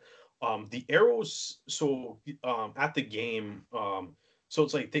in that. The Arrows, so at the game, so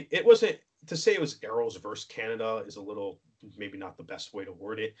it's like it wasn't to say it was Arrows versus Canada is a little maybe not the best way to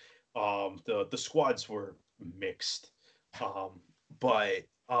word it. The squads were mixed, but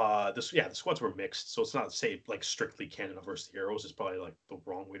the squads were mixed, so it's not say like strictly Canada versus the Arrows is probably like the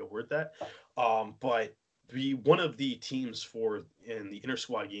wrong way to word that. But the one of the teams for in the inter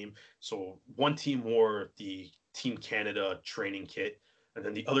squad game. So one team wore the Team Canada training kit, and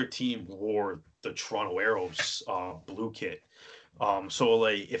then the other team wore the Toronto Arrows blue kit. So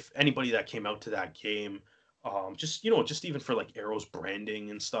like if anybody that came out to that game, just even for like Arrows branding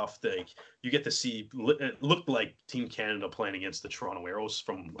and stuff, like you get to see it looked like Team Canada playing against the Toronto Arrows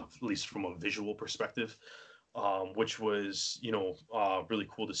from at least from a visual perspective, which was really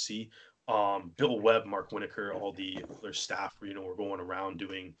cool to see. Bill Webb, Mark Winokur, all the other staff, were going around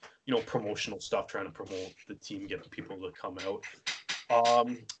doing, promotional stuff, trying to promote the team, getting people to come out.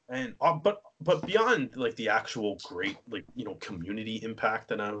 And but beyond like the actual great like community impact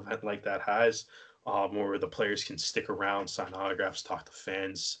that an event like that has, where the players can stick around, sign autographs, talk to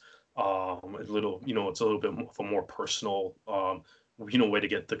fans, a little it's a little bit of a more personal way to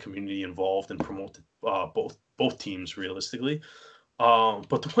get the community involved and promote both teams realistically.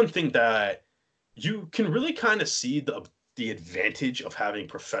 But the one thing that you can really kind of see the advantage of having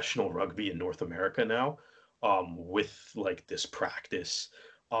professional rugby in North America now, with like this practice.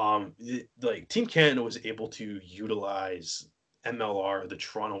 Like Team Canada was able to utilize MLR, the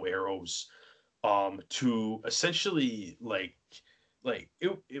Toronto Arrows, to essentially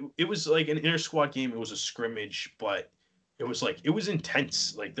it was like an inter squad game. It was a scrimmage, but it was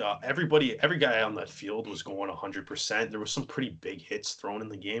intense. Like every guy on that field was going 100%. There was some pretty big hits thrown in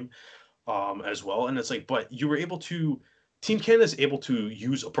the game, as well. And it's like, but you were able to, Team Canada is able to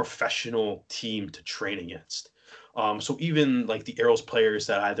use a professional team to train against. So even like the Arrows players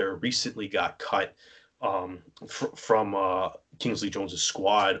that either recently got cut from Kingsley Jones's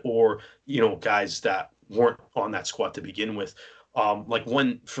squad, or guys that weren't on that squad to begin with. Like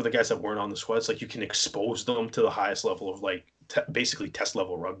one for the guys that weren't on the squad, it's like you can expose them to the highest level of like basically test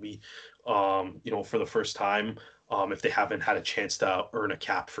level rugby, for the first time, if they haven't had a chance to earn a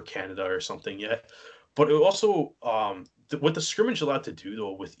cap for Canada or something yet. But it also, what the scrimmage allowed to do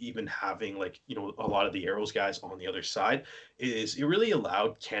though, with even having like a lot of the Arrows guys on the other side, is it really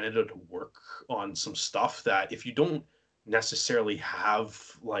allowed Canada to work on some stuff that if you don't necessarily have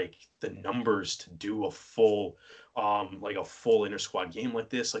like the numbers to do a full like a full inter squad game like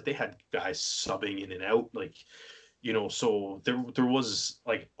this, like they had guys subbing in and out, like so there was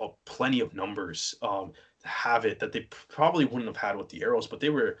like a plenty of numbers to have it that they probably wouldn't have had with the Arrows, but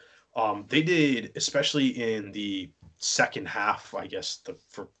they did, especially in the second half, I guess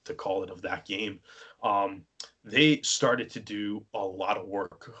to call it, of that game. They started to do a lot of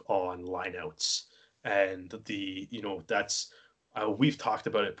work on lineouts, and that's we've talked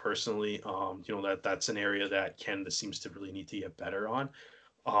about it personally. That's an area that Canada seems to really need to get better on.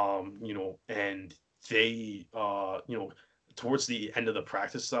 And they towards the end of the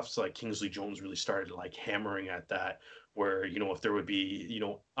practice stuff, so like Kingsley Jones really started like hammering at that, where if there would be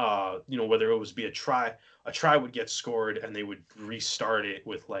whether it was be a try would get scored and they would restart it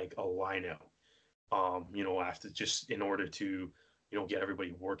with like a line out, after, just in order to get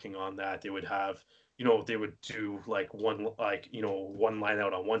everybody working on that. They would have they would do like one line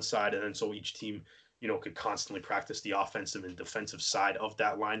out on one side, and then so each team could constantly practice the offensive and defensive side of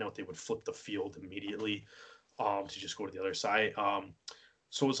that line out. They would flip the field immediately, to just go to the other side.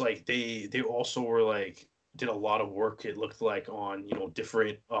 So it's like they also were like did a lot of work. It looked like on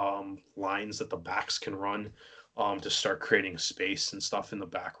different lines that the backs can run, to start creating space and stuff in the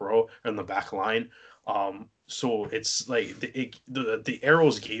back row and the back line. So it's like the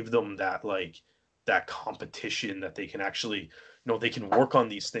Arrows gave them that like that competition that they can actually they can work on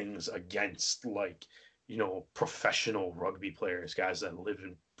these things against like professional rugby players, guys that live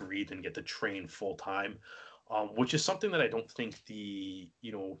and breathe and get to train full time, which is something that I don't think the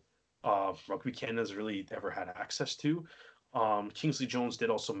Rugby Canada has really ever had access to. Kingsley Jones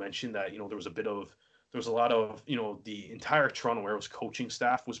did also mention that there was a bit of there was a lot of, the entire Toronto Arrows coaching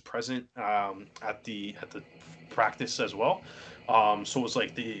staff was present at the practice as well. So it was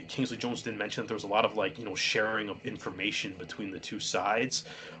like the Kingsley Jones didn't mention that there was a lot of like, sharing of information between the two sides.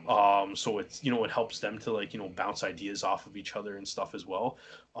 So it's, it helps them to like, bounce ideas off of each other and stuff as well.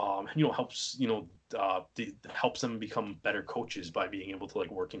 Helps, helps them become better coaches by being able to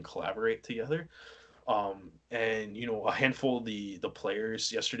like work and collaborate together. And a handful of the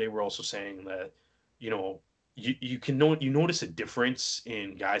players yesterday were also saying that, you notice a difference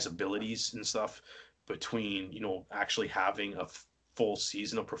in guys' abilities and stuff between actually having a full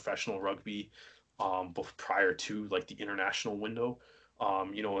season of professional rugby, both prior to like the international window,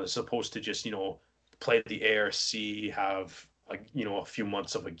 as opposed to just play the ARC, have a few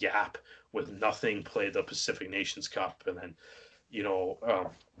months of a gap with nothing, play the Pacific Nations Cup, and then you know um,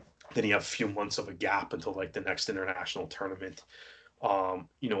 then you have a few months of a gap until like the next international tournament,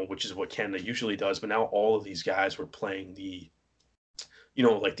 which is what Canada usually does. But now all of these guys were playing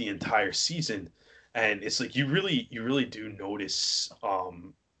like the entire season, and it's like you really do notice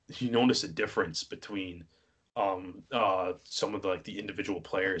you notice a difference between some of the like the individual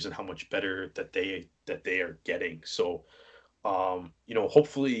players and how much better that they are getting. So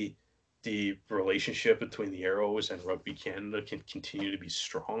hopefully the relationship between the Arrows and Rugby Canada can continue to be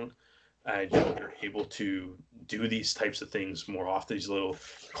strong, and they're able to do these types of things more often, these little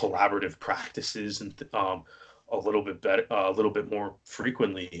collaborative practices, and a little bit better, a little bit more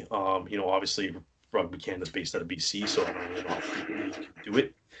frequently. Obviously Rugby Canada is based out of BC, so I don't know how frequently you can do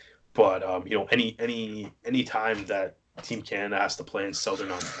it, but any time that Team Canada has to play in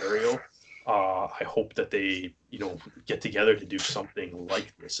Southern Ontario, I hope that they get together to do something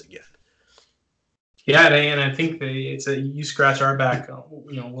like this again. Yeah, and I think it's you scratch our back,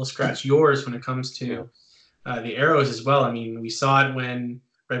 we'll scratch yours when it comes to the Arrows as well. I mean, we saw it when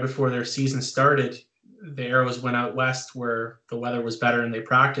right before their season started, the Arrows went out west where the weather was better, and they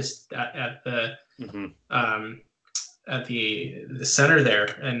practiced at the at the center there,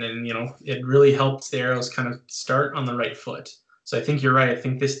 and then it really helped the Arrows kind of start on the right foot. So I think you're right. I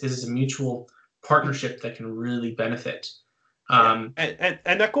think this is a mutual partnership that can really benefit. And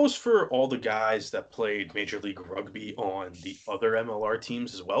that goes for all the guys that played Major League Rugby on the other MLR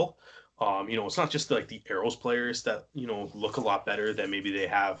teams as well. It's not just like the Arrows players that look a lot better than maybe they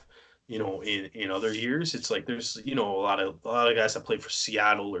have in other years. It's like there's a lot of guys that played for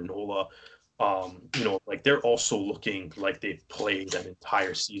Seattle or NOLA. Like they're also looking like they've played an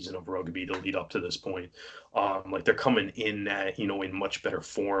entire season of rugby to lead up to this point. Like they're coming in at, in much better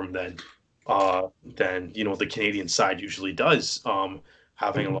form than the Canadian side usually does,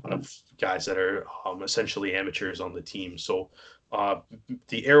 having a lot of guys that are essentially amateurs on the team. So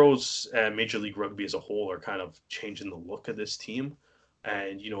the Arrows and Major League Rugby as a whole are kind of changing the look of this team,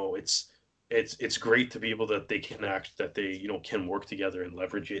 and it's great to be able that they can work together and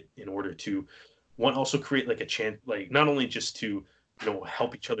leverage it in order to also create like a chance, like not only just to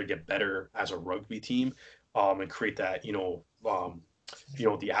help each other get better as a rugby team, and create that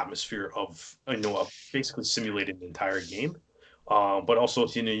the atmosphere of basically simulating the entire game, but also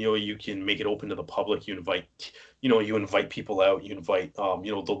you can make it open to the public. You invite people out, you invite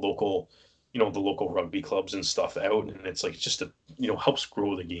the local rugby clubs and stuff out, and it's like just helps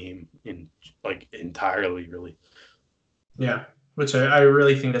grow the game in like entirely, really. Yeah, which I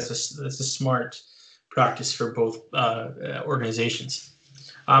really think that's a smart practice for both organizations.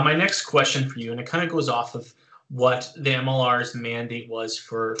 My next question for you, and it kind of goes off of what the MLR's mandate was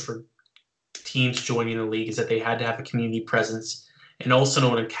for teams joining the league, is that they had to have a community presence and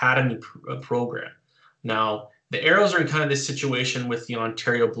also an academy program. Now, the Arrows are in kind of this situation with the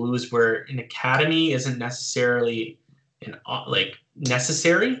Ontario Blues where an academy isn't necessarily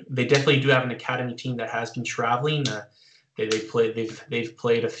necessary. They definitely do have an academy team that has been traveling. They've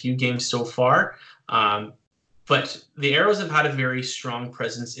played a few games so far. But the Arrows have had a very strong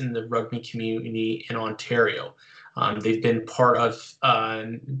presence in the rugby community in Ontario. They've been part of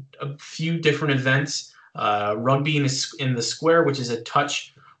a few different events. Rugby in the Square, which is a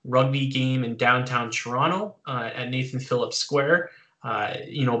touch rugby game in downtown Toronto at Nathan Phillips Square.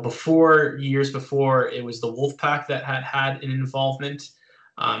 Years before, it was the Wolfpack that had an involvement,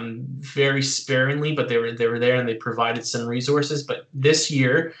 very sparingly, but they were there and they provided some resources. But this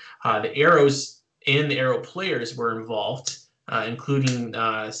year, the Arrows and the Arrow players were involved, including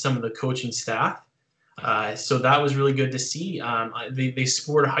some of the coaching staff. So that was really good to see. They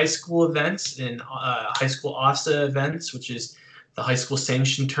supported high school events and high school OSA events, which is the high school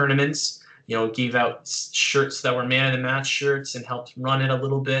sanctioned tournaments. Gave out shirts that were man of the match shirts and helped run it a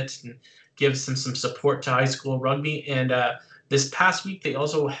little bit and give some support to high school rugby. And this past week, they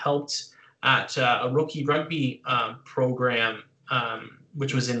also helped at a rookie rugby program,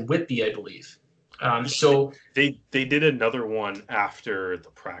 which was in Whitby, I believe. So they did another one after the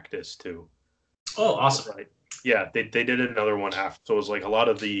practice too. oh, awesome. Right. Yeah, they did another one after. So it was like a lot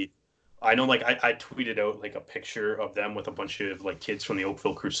of the I know like I tweeted out like a picture of them with a bunch of like kids from the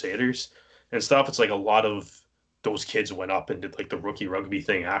Oakville Crusaders and stuff. It's like a lot of those kids went up and did like the rookie rugby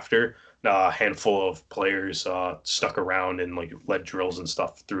thing after. A handful of players stuck around and like led drills and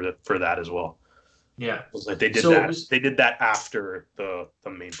stuff through it for that as well. Yeah. It was like they did So it that. was They did that after the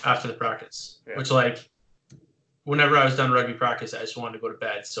main practice. after the practice, Yeah. which like whenever I was done rugby practice, I just wanted to go to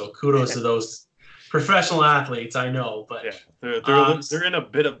bed. So kudos to those professional athletes. I know, but yeah, they're in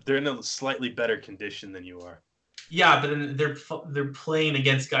they're in a slightly better condition than you are. Yeah, but then they're playing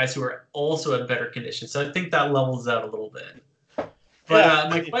against guys who are also in better condition. So I think that levels out a little bit. But Yeah,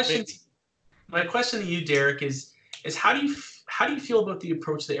 my question to you, Derek, is how do you feel about the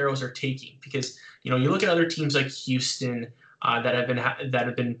approach the Arrows are taking? Because you look at other teams like Houston that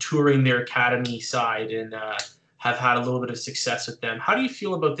have been touring their academy side and have had a little bit of success with them. How do you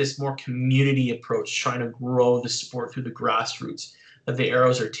feel about this more community approach, trying to grow the sport through the grassroots that the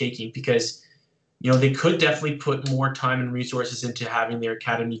Arrows are taking? Because they could definitely put more time and resources into having their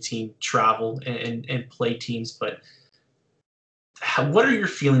academy team travel and play teams. But what are your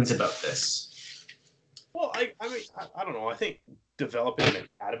feelings about this? Well, I mean, I don't know. I think developing an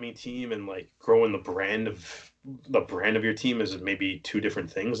academy team and like growing the brand of your team is maybe two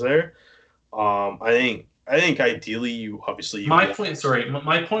different things there. I think ideally you obviously My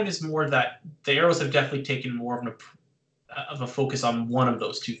point is more that the Arrows have definitely taken more of a focus on one of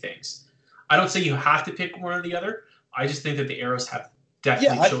those two things. I don't say you have to pick one or the other. I just think that the Arrows have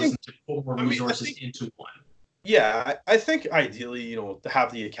definitely chosen to put more resources into one. Yeah, I think ideally, to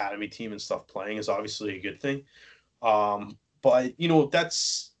have the academy team and stuff playing is obviously a good thing. But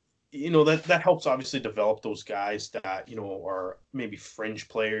that's that helps obviously develop those guys that are maybe fringe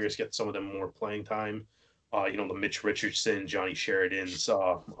players, get some of them more playing time. The Mitch Richardson, Johnny Sheridan's,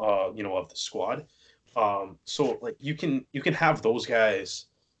 of the squad. So like you can have those guys.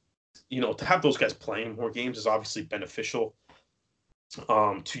 To have those guys playing more games is obviously beneficial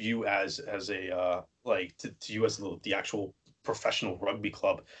to you as a like to you as the actual professional rugby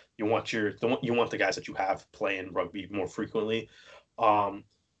club. You want you want the guys that you have playing rugby more frequently.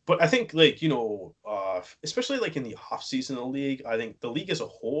 But I think like especially like in the off season of the league, I think the league as a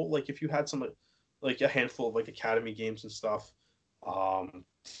whole, like if you had some like a handful of like academy games and stuff,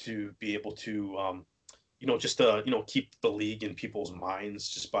 to be able to just to keep the league in people's minds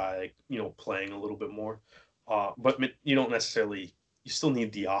just by playing a little bit more. But you don't necessarily. You still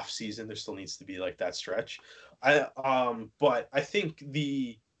need the off season. There still needs to be like that stretch. But I think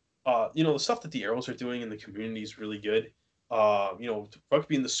the stuff that the Arrows are doing in the community is really good.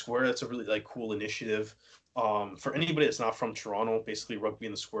 Rugby in the Square, that's a really like cool initiative. For anybody that's not from Toronto, basically Rugby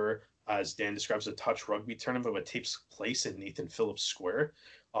in the Square, as Dan describes, a touch rugby tournament, but takes place in Nathan Phillips Square,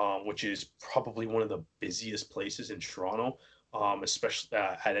 which is probably one of the busiest places in Toronto, especially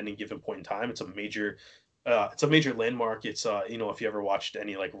at any given point in time. It's a major landmark. It's if you ever watched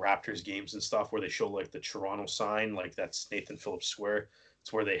any like Raptors games and stuff where they show like the Toronto sign, like that's Nathan Phillips Square.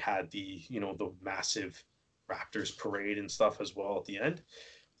 It's where they had the massive Raptors parade and stuff as well at the end.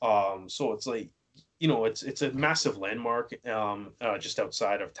 So it's like it's a massive landmark just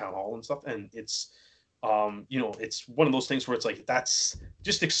outside of town hall and stuff, and it's it's one of those things where it's like that's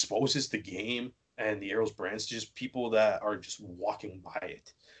just exposes the game and the Arrows brands to just people that are just walking by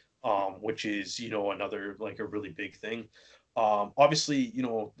it, which is another like a really big thing. Obviously,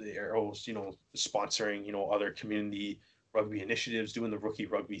 the Arrows, sponsoring other community rugby initiatives, doing the rookie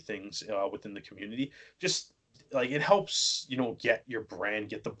rugby things within the community, just like it helps get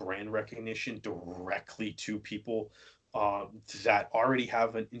the brand recognition directly to people that already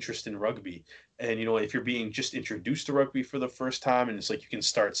have an interest in rugby. And if you're being just introduced to rugby for the first time, and it's like you can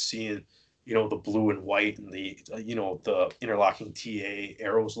start seeing the blue and white and the the interlocking TA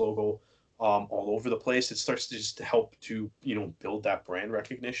Arrows logo all over the place, it starts to just help to build that brand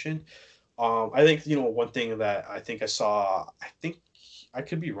recognition. I think one thing that I think I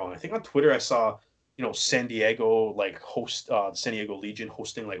could be wrong. I think on Twitter I saw San Diego like host San Diego Legion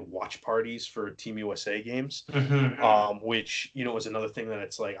hosting like watch parties for Team USA games, which is another thing that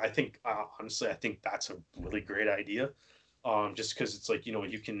it's like I think honestly I think that's a really great idea, just because it's like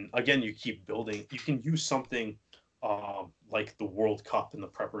you can again you keep building, you can use something like the World Cup and the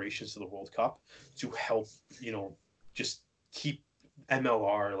preparations to the World Cup to help just keep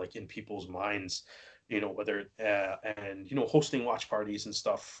MLR like in people's minds, whether and hosting watch parties and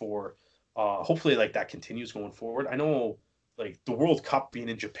stuff for hopefully like that continues going forward. I know like the World Cup being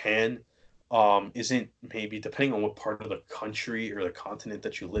in Japan, isn't, maybe depending on what part of the country or the continent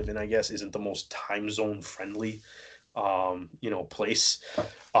that you live in, I guess, isn't the most time zone friendly place.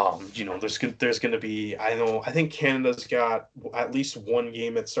 There's gonna be, I think Canada's got at least one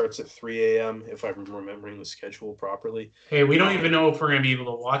game that starts at 3 a.m. if I'm remembering the schedule properly. Hey, we don't even know if we're going to be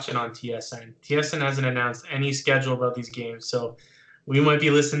able to watch it on TSN. TSN hasn't announced any schedule about these games, so we might be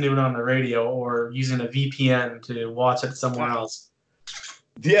listening to it on the radio or using a VPN to watch it somewhere else.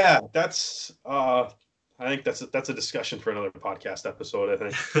 Yeah, that's I think that's a discussion for another podcast episode,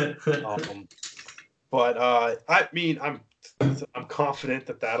 I think. But I mean, I'm confident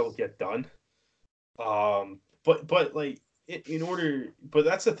that that'll get done. But like but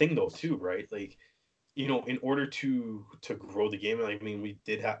that's the thing though too, right? Like, in order to grow the game, I mean, we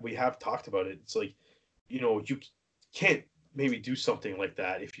have talked about it. It's like, you can't maybe do something like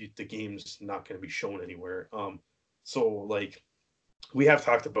that if the game's not going to be shown anywhere. So like we have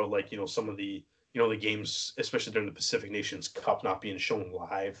talked about, like, some of the the games, especially during the Pacific Nations Cup, not being shown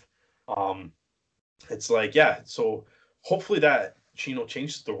live. It's like, yeah, so hopefully that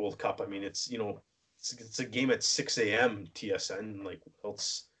changes the World Cup. I mean, it's a game at 6 a.m. TSN. Like,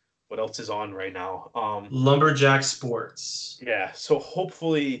 what else is on right now? Lumberjack Sports. Yeah, so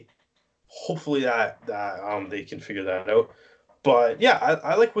hopefully that they can figure that out. But yeah,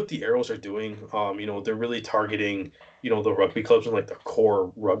 I like what the Arrows are doing. They're really targeting, the rugby clubs and like the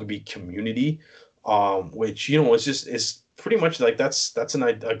core rugby community, which, is pretty much like that's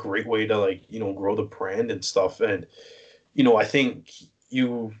a great way to, like, grow the brand and stuff. And I think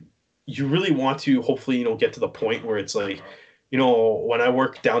you really want to hopefully, get to the point where it's like, when I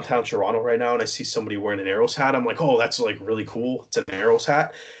work downtown Toronto right now and I see somebody wearing an Arrows hat, I'm like, oh, that's like really cool. It's an Arrows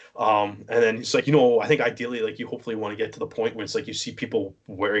hat. And then it's like, I think ideally, like, you hopefully want to get to the point where it's like you see people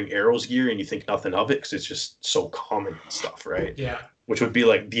wearing Arrows gear and you think nothing of it because it's just so common and stuff, right? Yeah. Which would be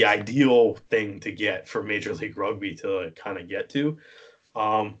like the ideal thing to get for Major League Rugby to, like, kind of get to.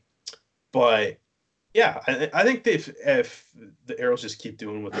 But yeah, I think if the Arrows just keep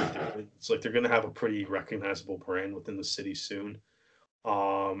doing what they're doing, it's like they're going to have a pretty recognizable brand within the city soon.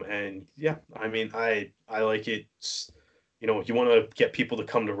 And yeah, I mean, I like it. If you want to get people to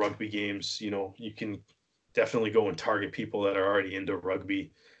come to rugby games, you can definitely go and target people that are already into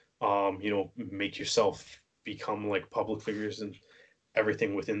rugby. Make yourself become like public figures and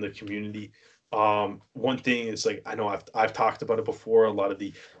everything within the community. One thing is, like, I know I've talked about it before. A lot of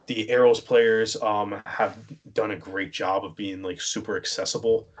the Arrows players have done a great job of being, like, super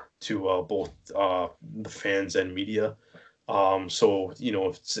accessible to both the fans and media. So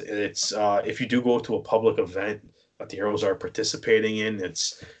if you do go to a public event that the Arrows are participating in,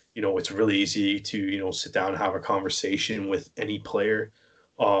 it's really easy to sit down and have a conversation with any player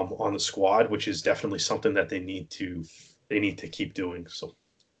on the squad, which is definitely something that they need to keep doing. So,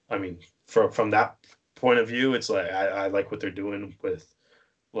 I mean, from that point of view, it's like I like what they're doing with,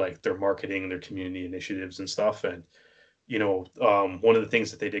 like, their marketing, their community initiatives and stuff. And one of the things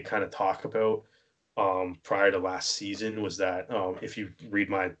that they did kind of talk about prior to last season was that, if you read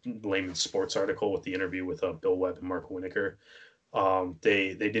my Layman Sports article with the interview with Bill Webb and Mark Winokur,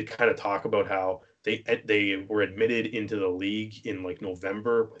 they did kind of talk about how they were admitted into the league in, like,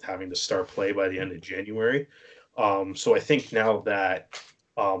 November, with having to start play by the end of January. So I think now that,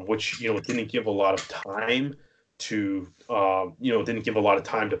 which, didn't give a lot of time to,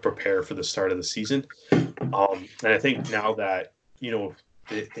 prepare for the start of the season. And I think now that,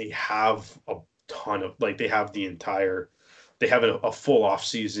 they have a ton of, like, they have a full off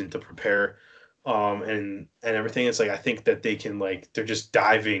season to prepare, and everything. It's like, I think that they can, like, they're just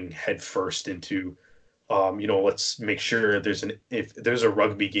diving headfirst into, let's make sure if there's a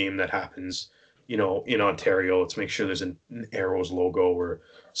rugby game that happens, in Ontario, let's make sure there's an Arrows logo or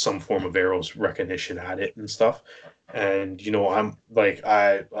some form of Arrows recognition at it and stuff. And, I'm like,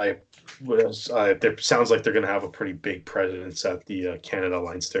 it sounds like they're going to have a pretty big presence at the Canada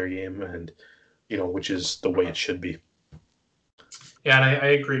Leinster game, and, which is the way it should be. Yeah, and I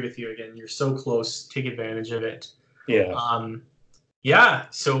agree with you again. You're so close. Take advantage of it. Yeah. Yeah.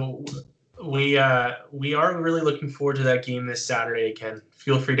 So we are really looking forward to that game this Saturday. Again,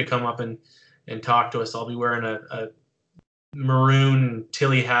 feel free to come up and talk to us. I'll be wearing a maroon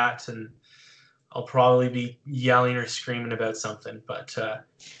Tilly hat, and I'll probably be yelling or screaming about something. But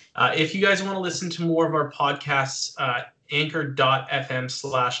if you guys want to listen to more of our podcasts,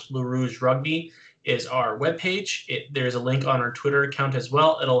 anchor.fm/LaRouge Rugby is our webpage. There's a link on our Twitter account as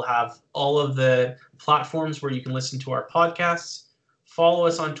well. It'll have all of the platforms where you can listen to our podcasts. Follow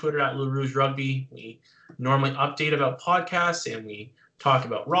us on Twitter at LaRouge Rugby. We normally update about podcasts, and we talk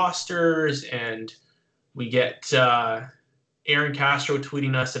about rosters, and we get Aaron Castro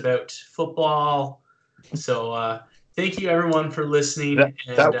tweeting us about football. So thank you everyone for listening. That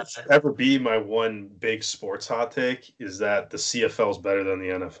would ever be my one big sports hot take, is that the CFL is better than the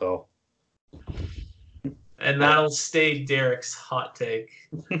NFL. And that'll stay Derek's hot take.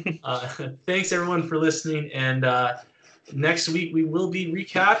 Thanks everyone for listening, and next week we will be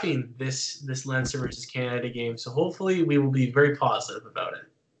recapping this Leinster versus Canada game. So hopefully we will be very positive about it.